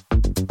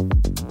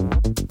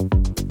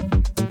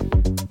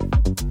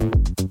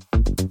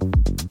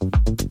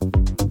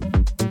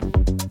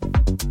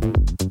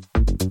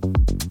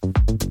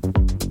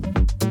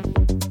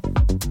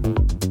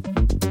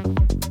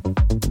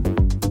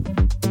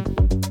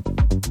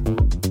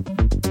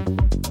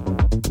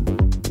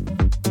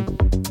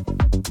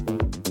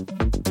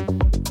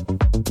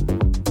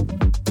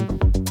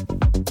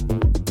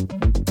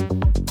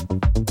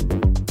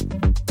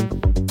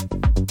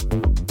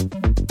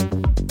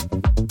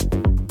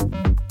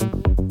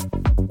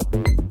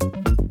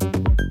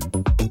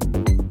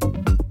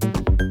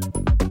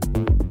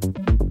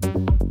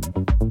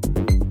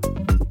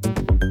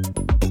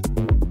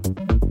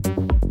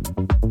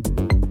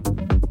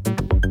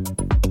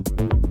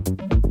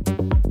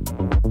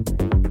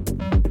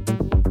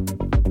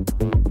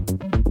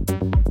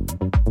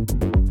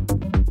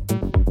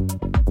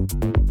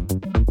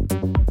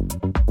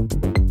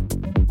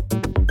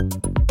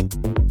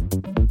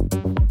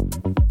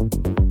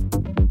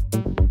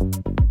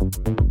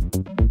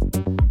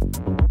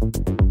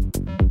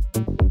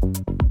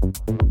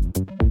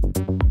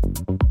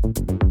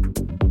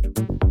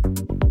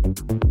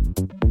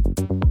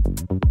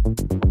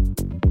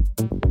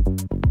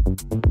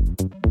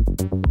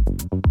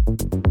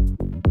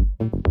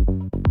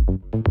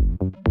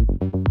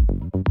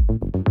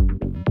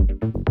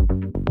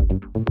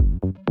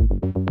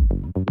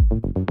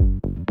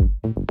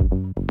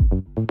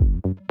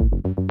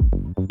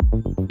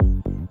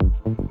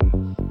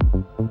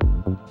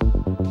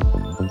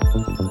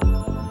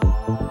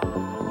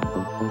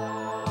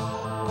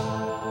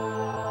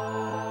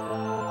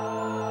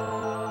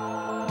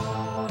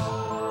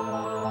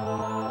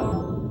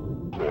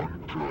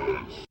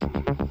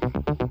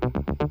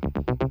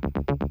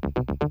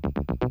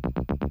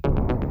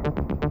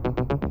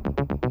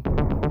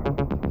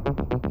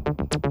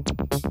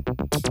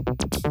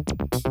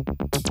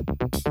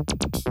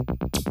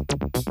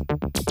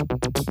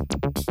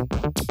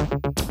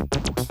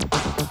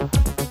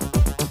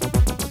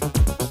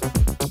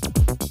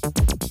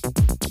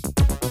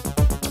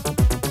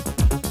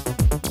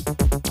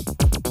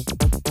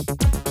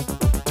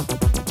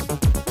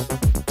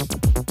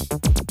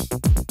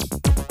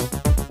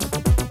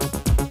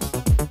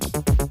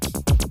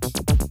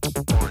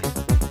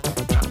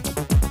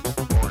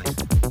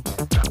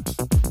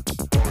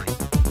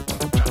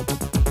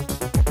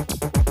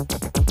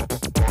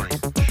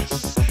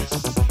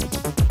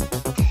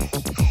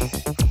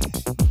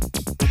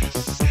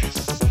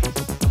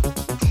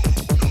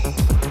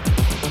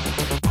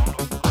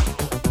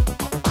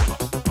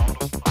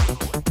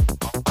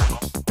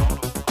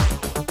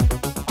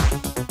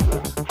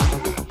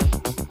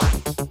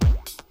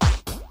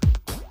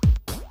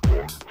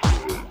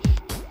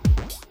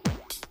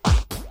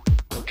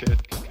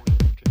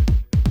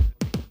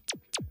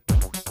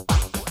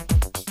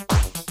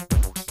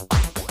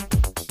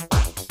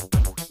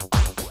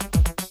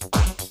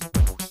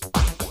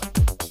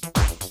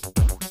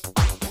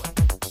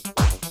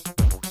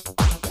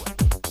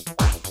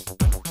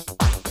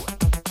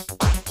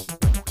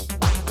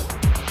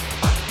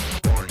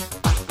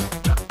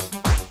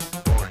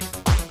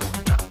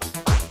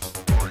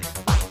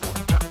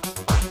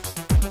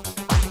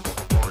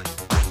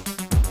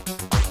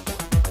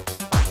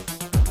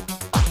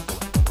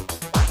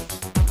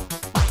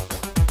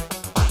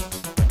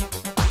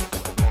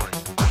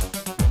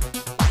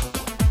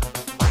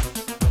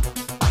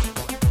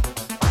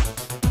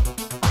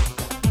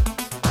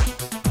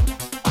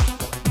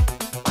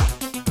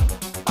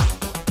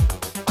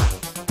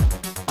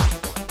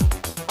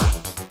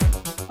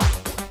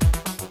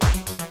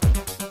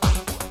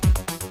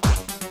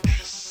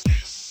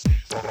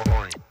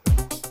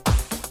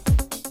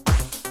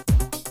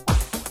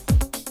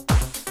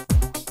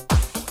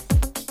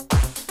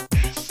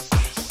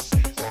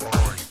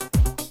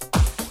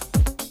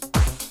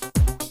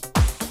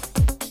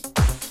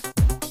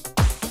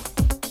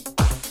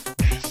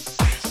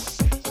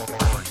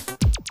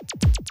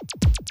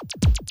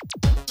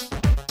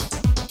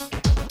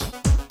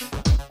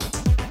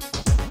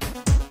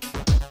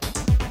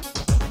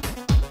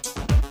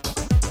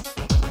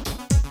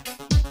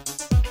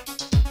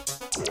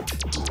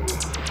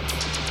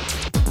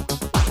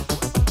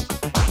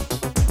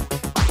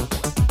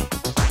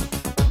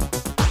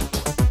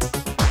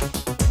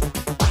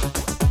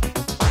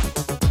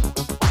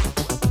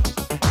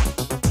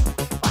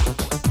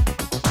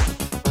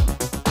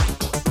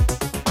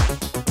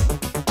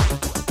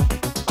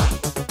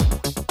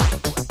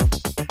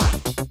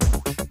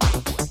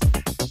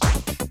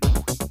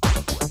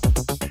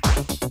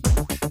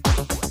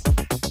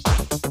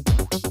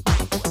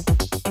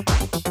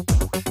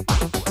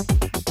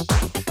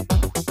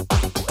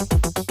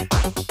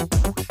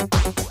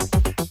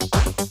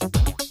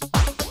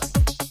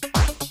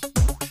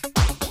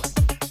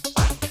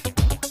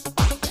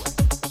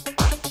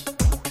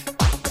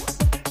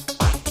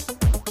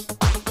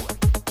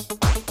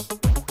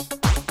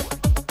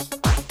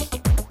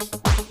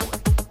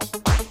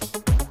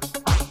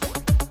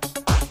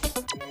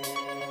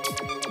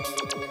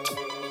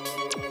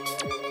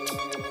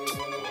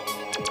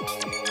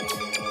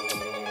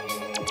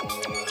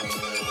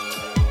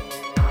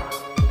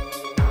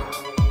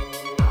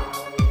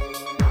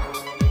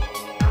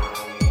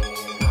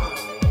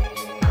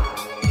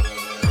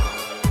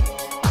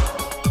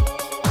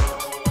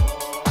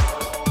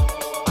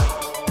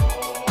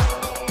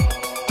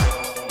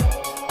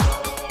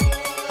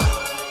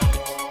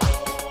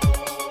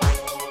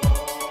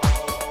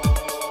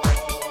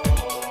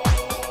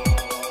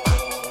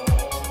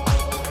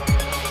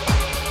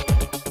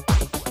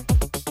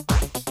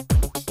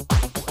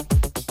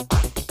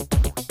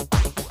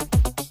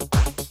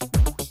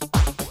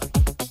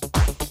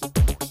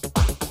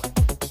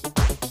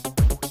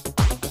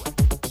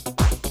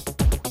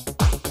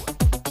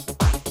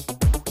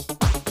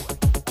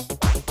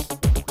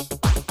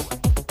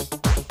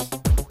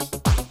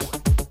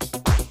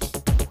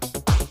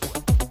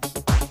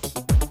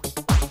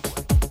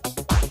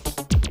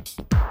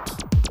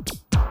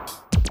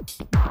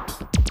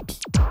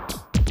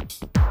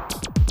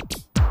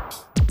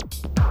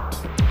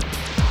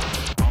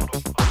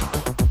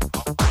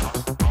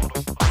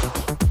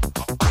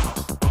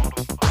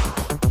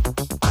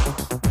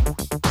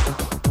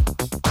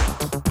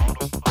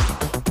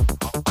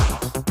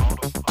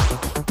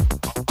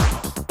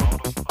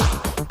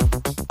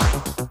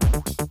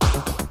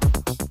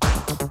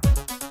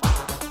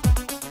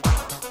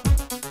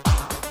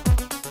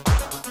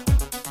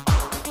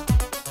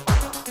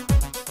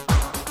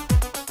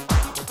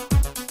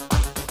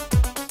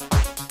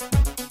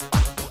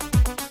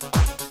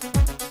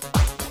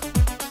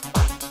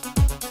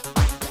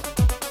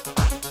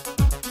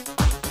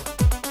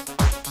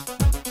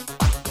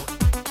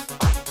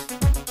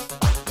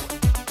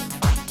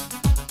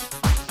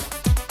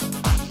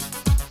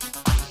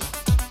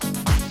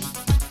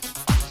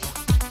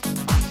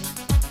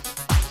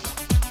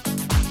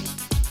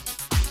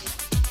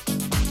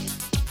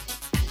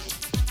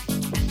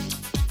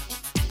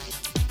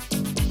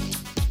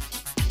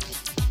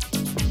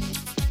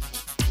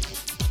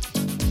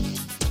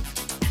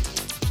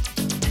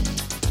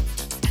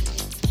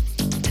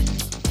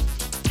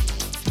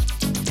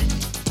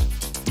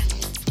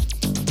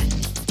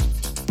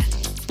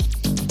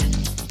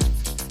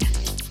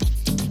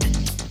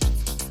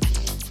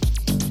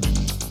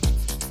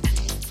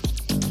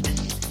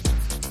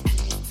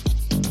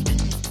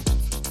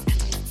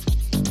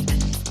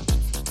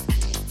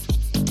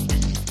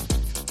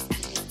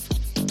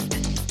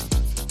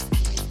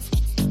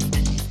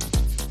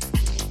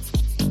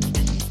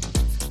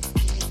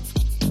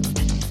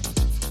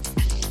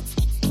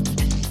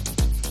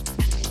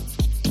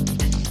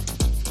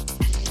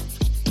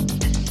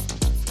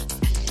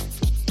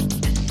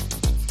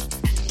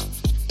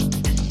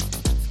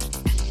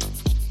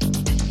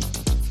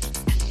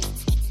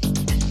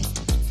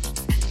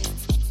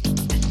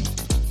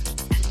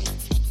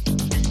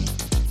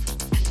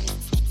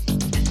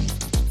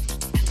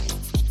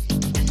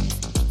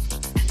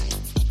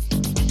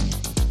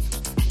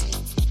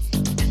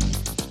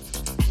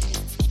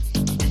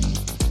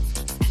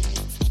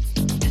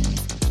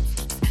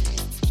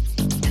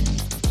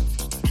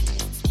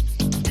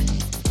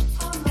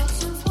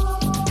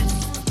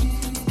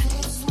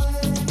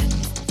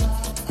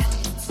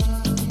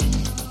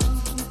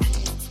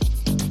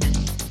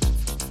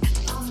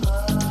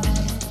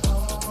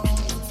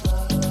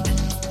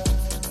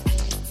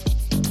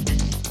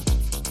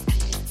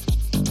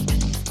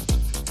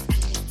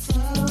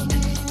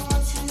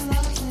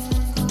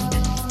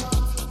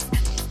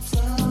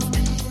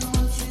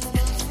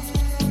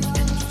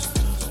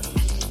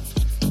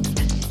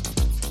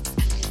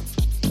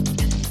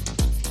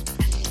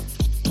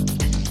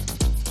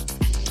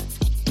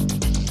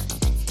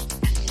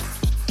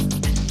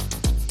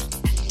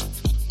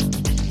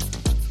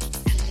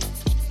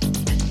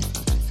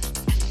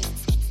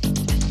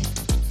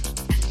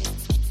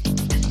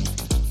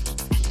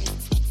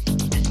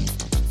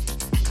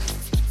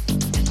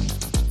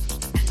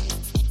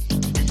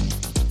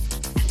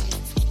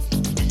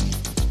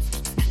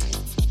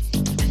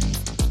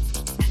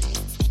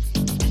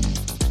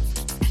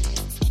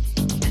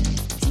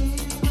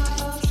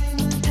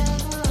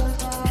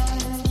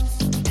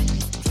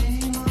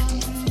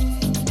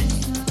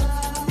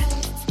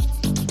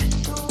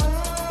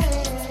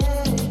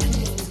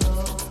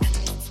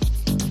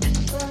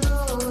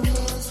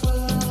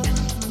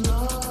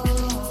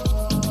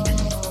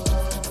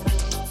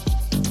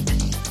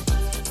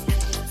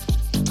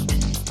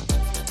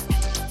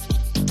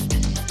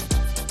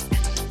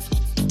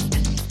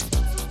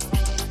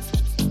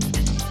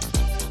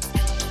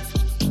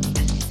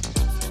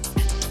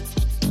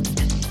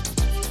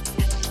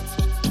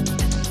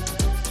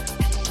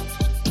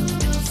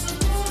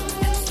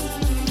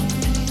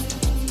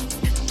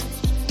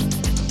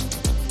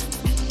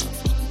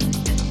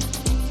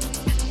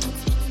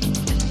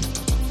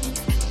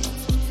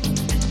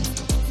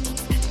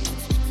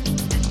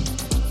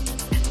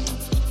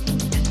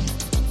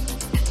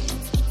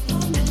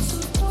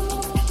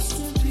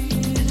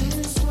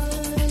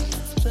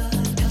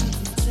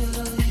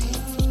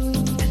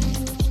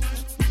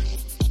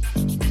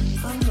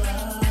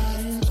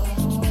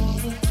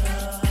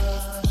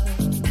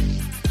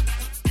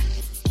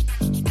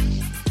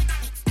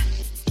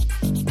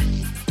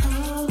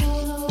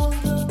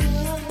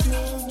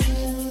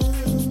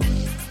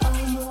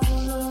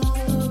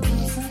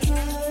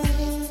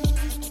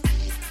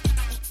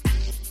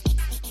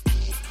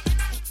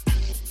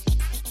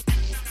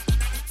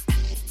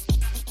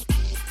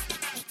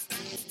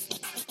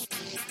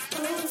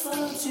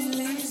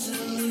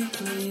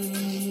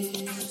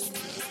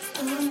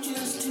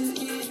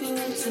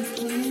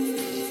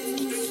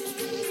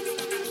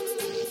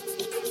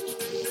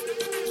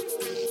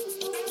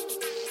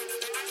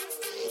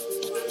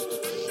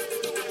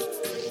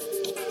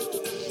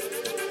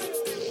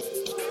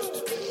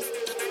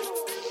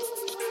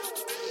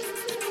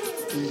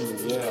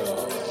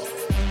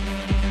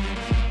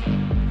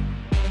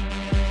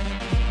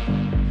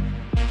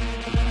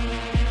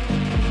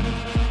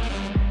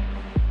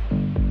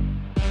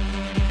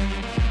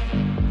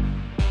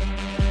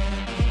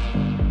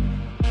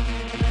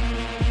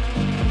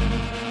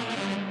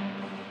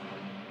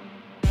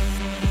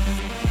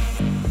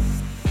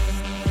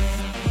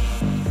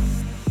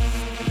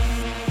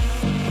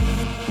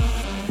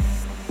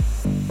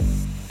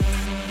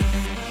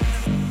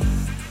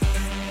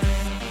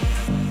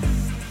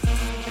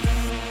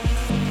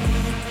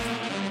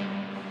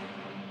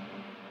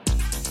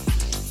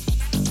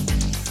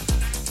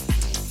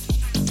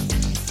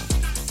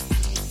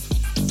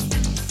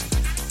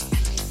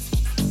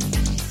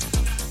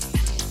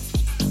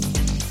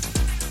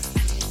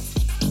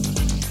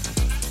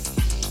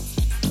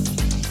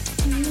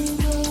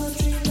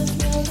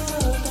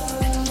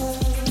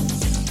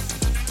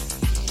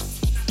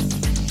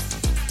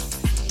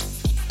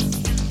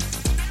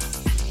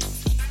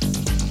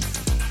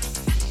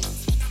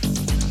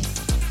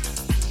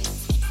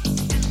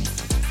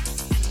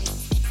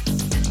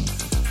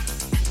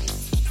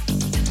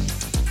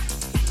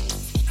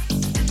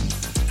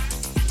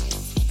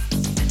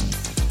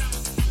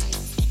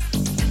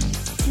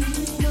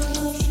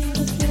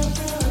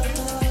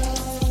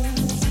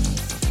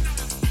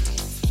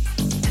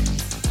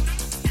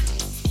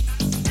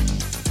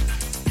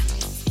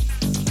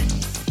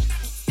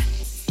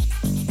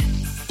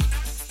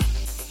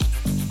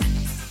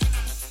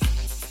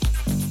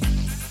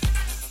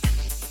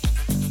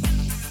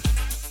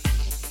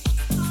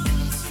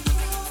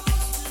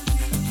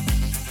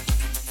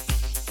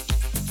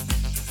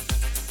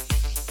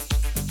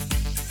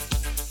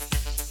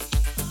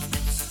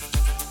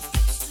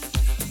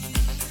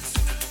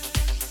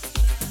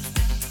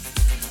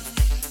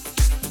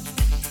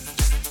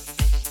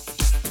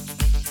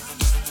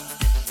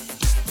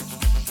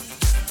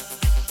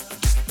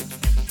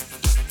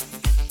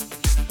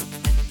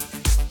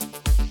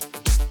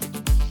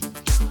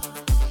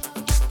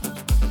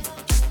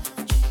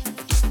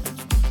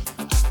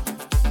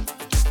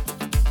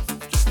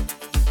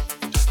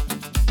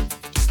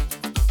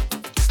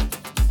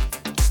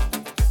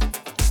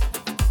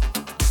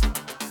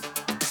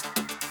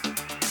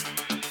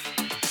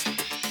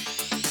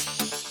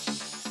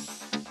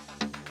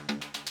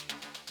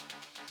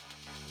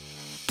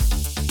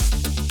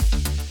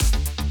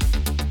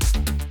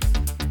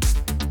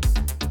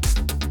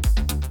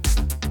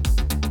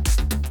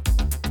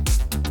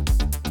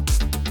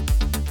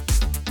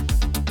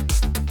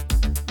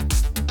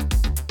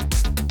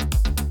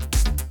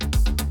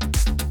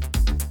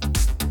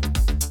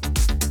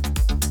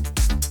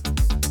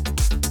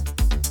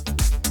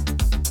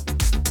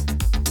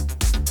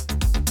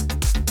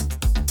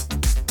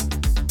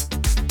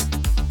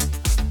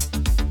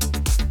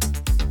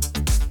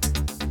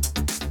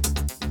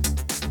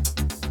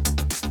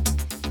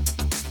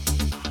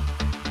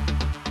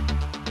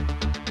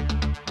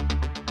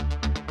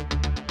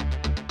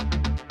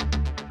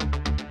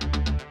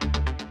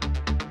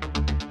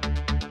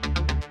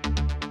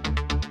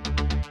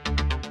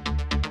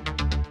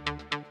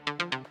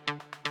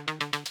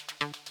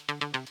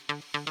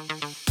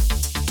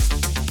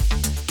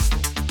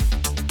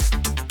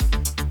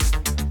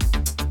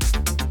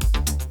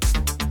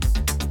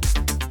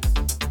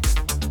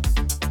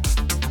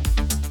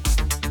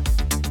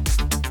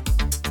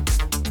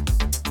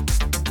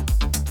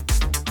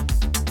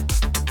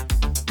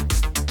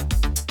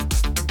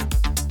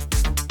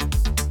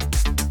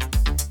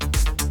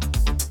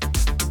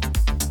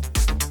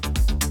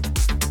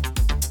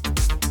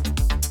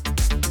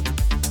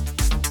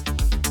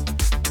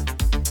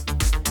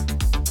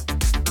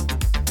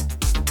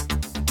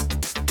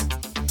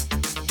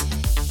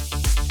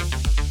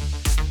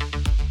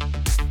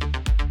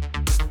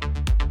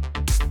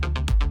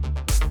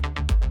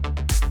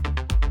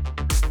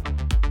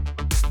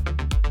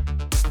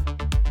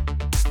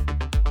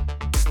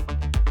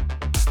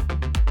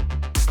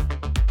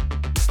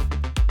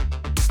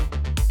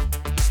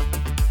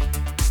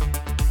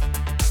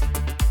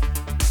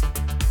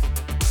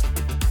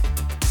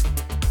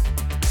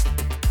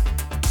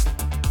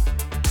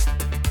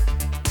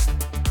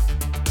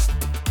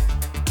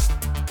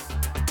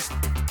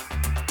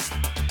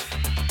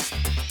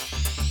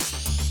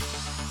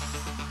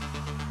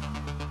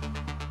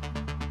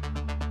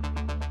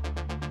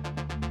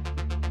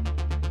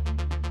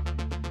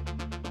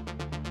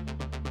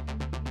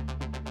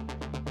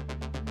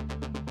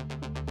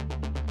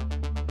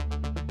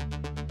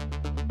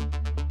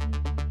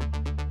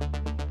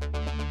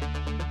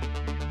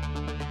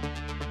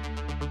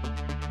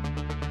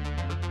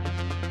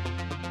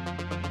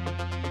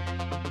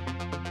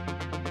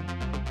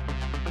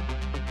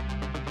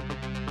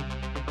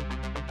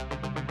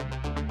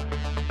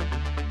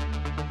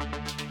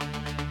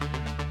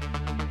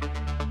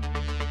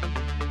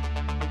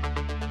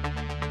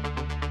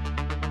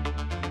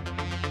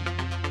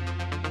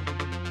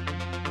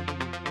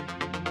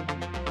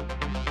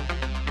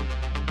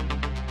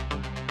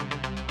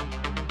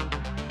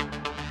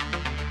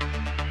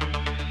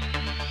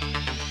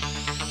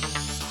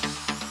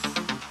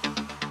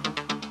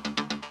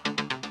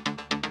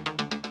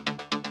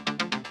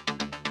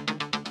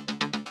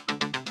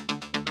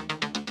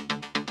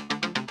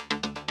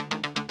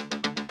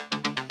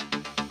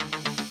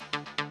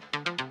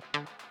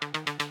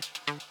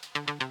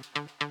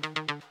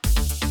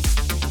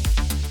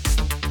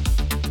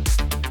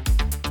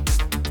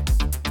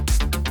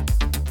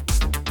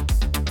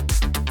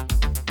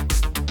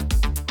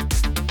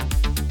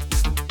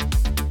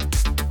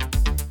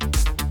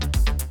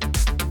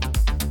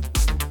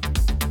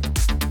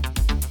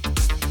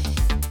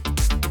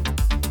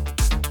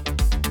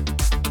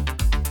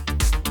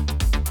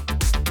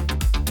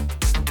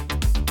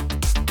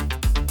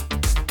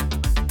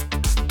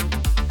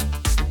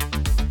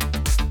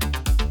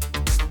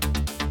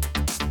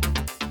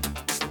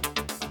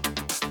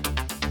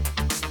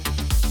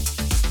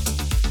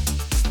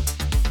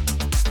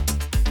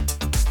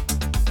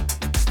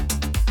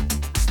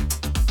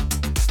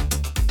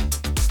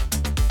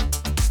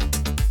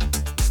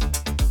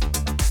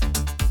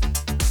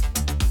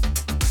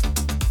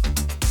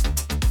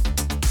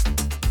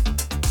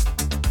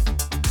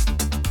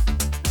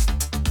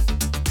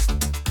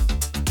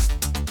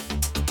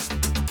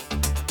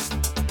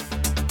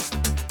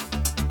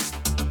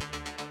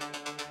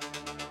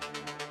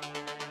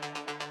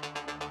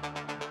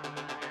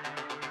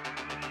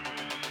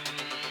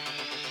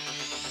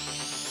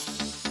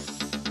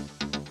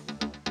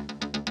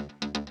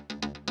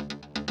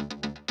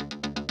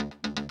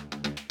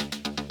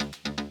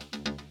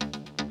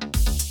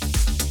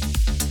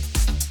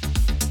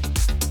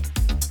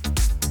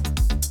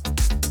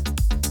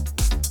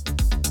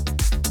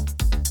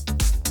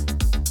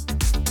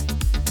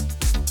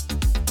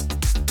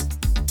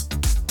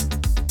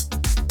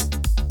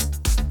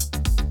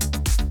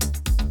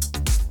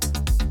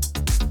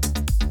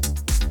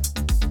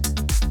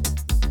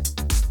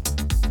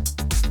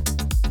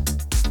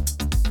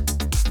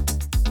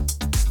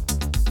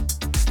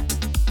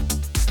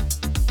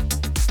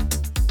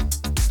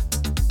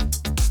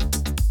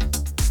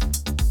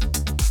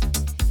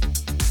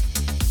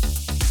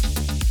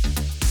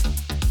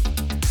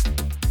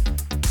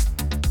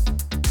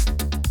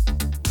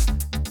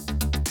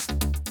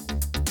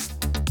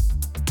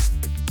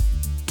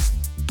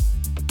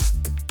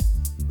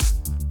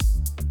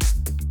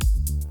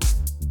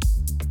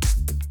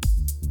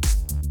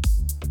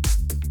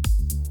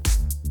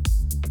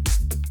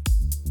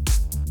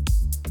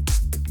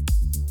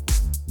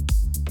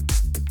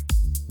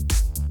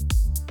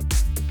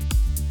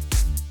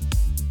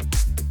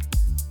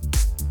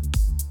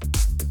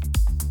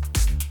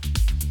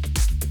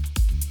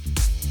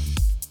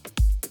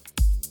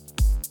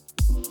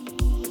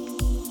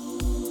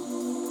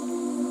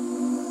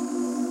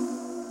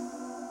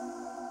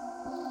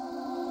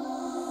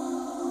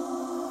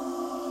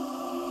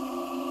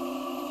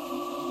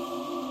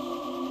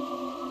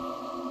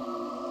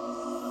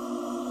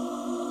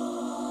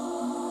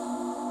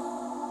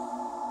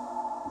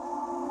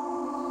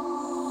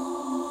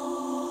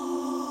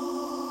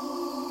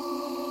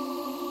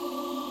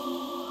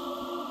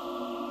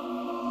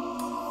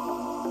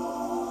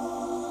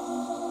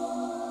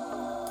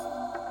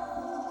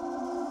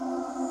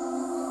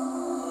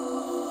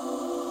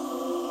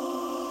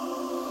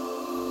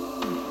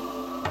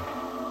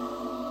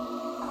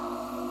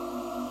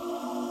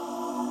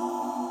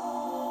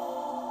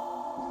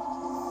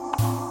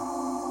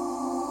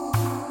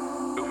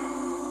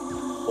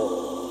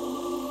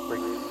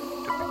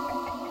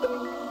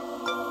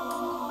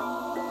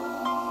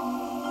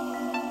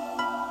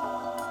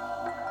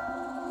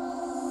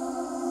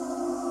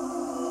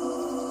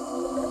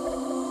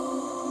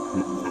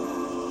 Mm-hmm.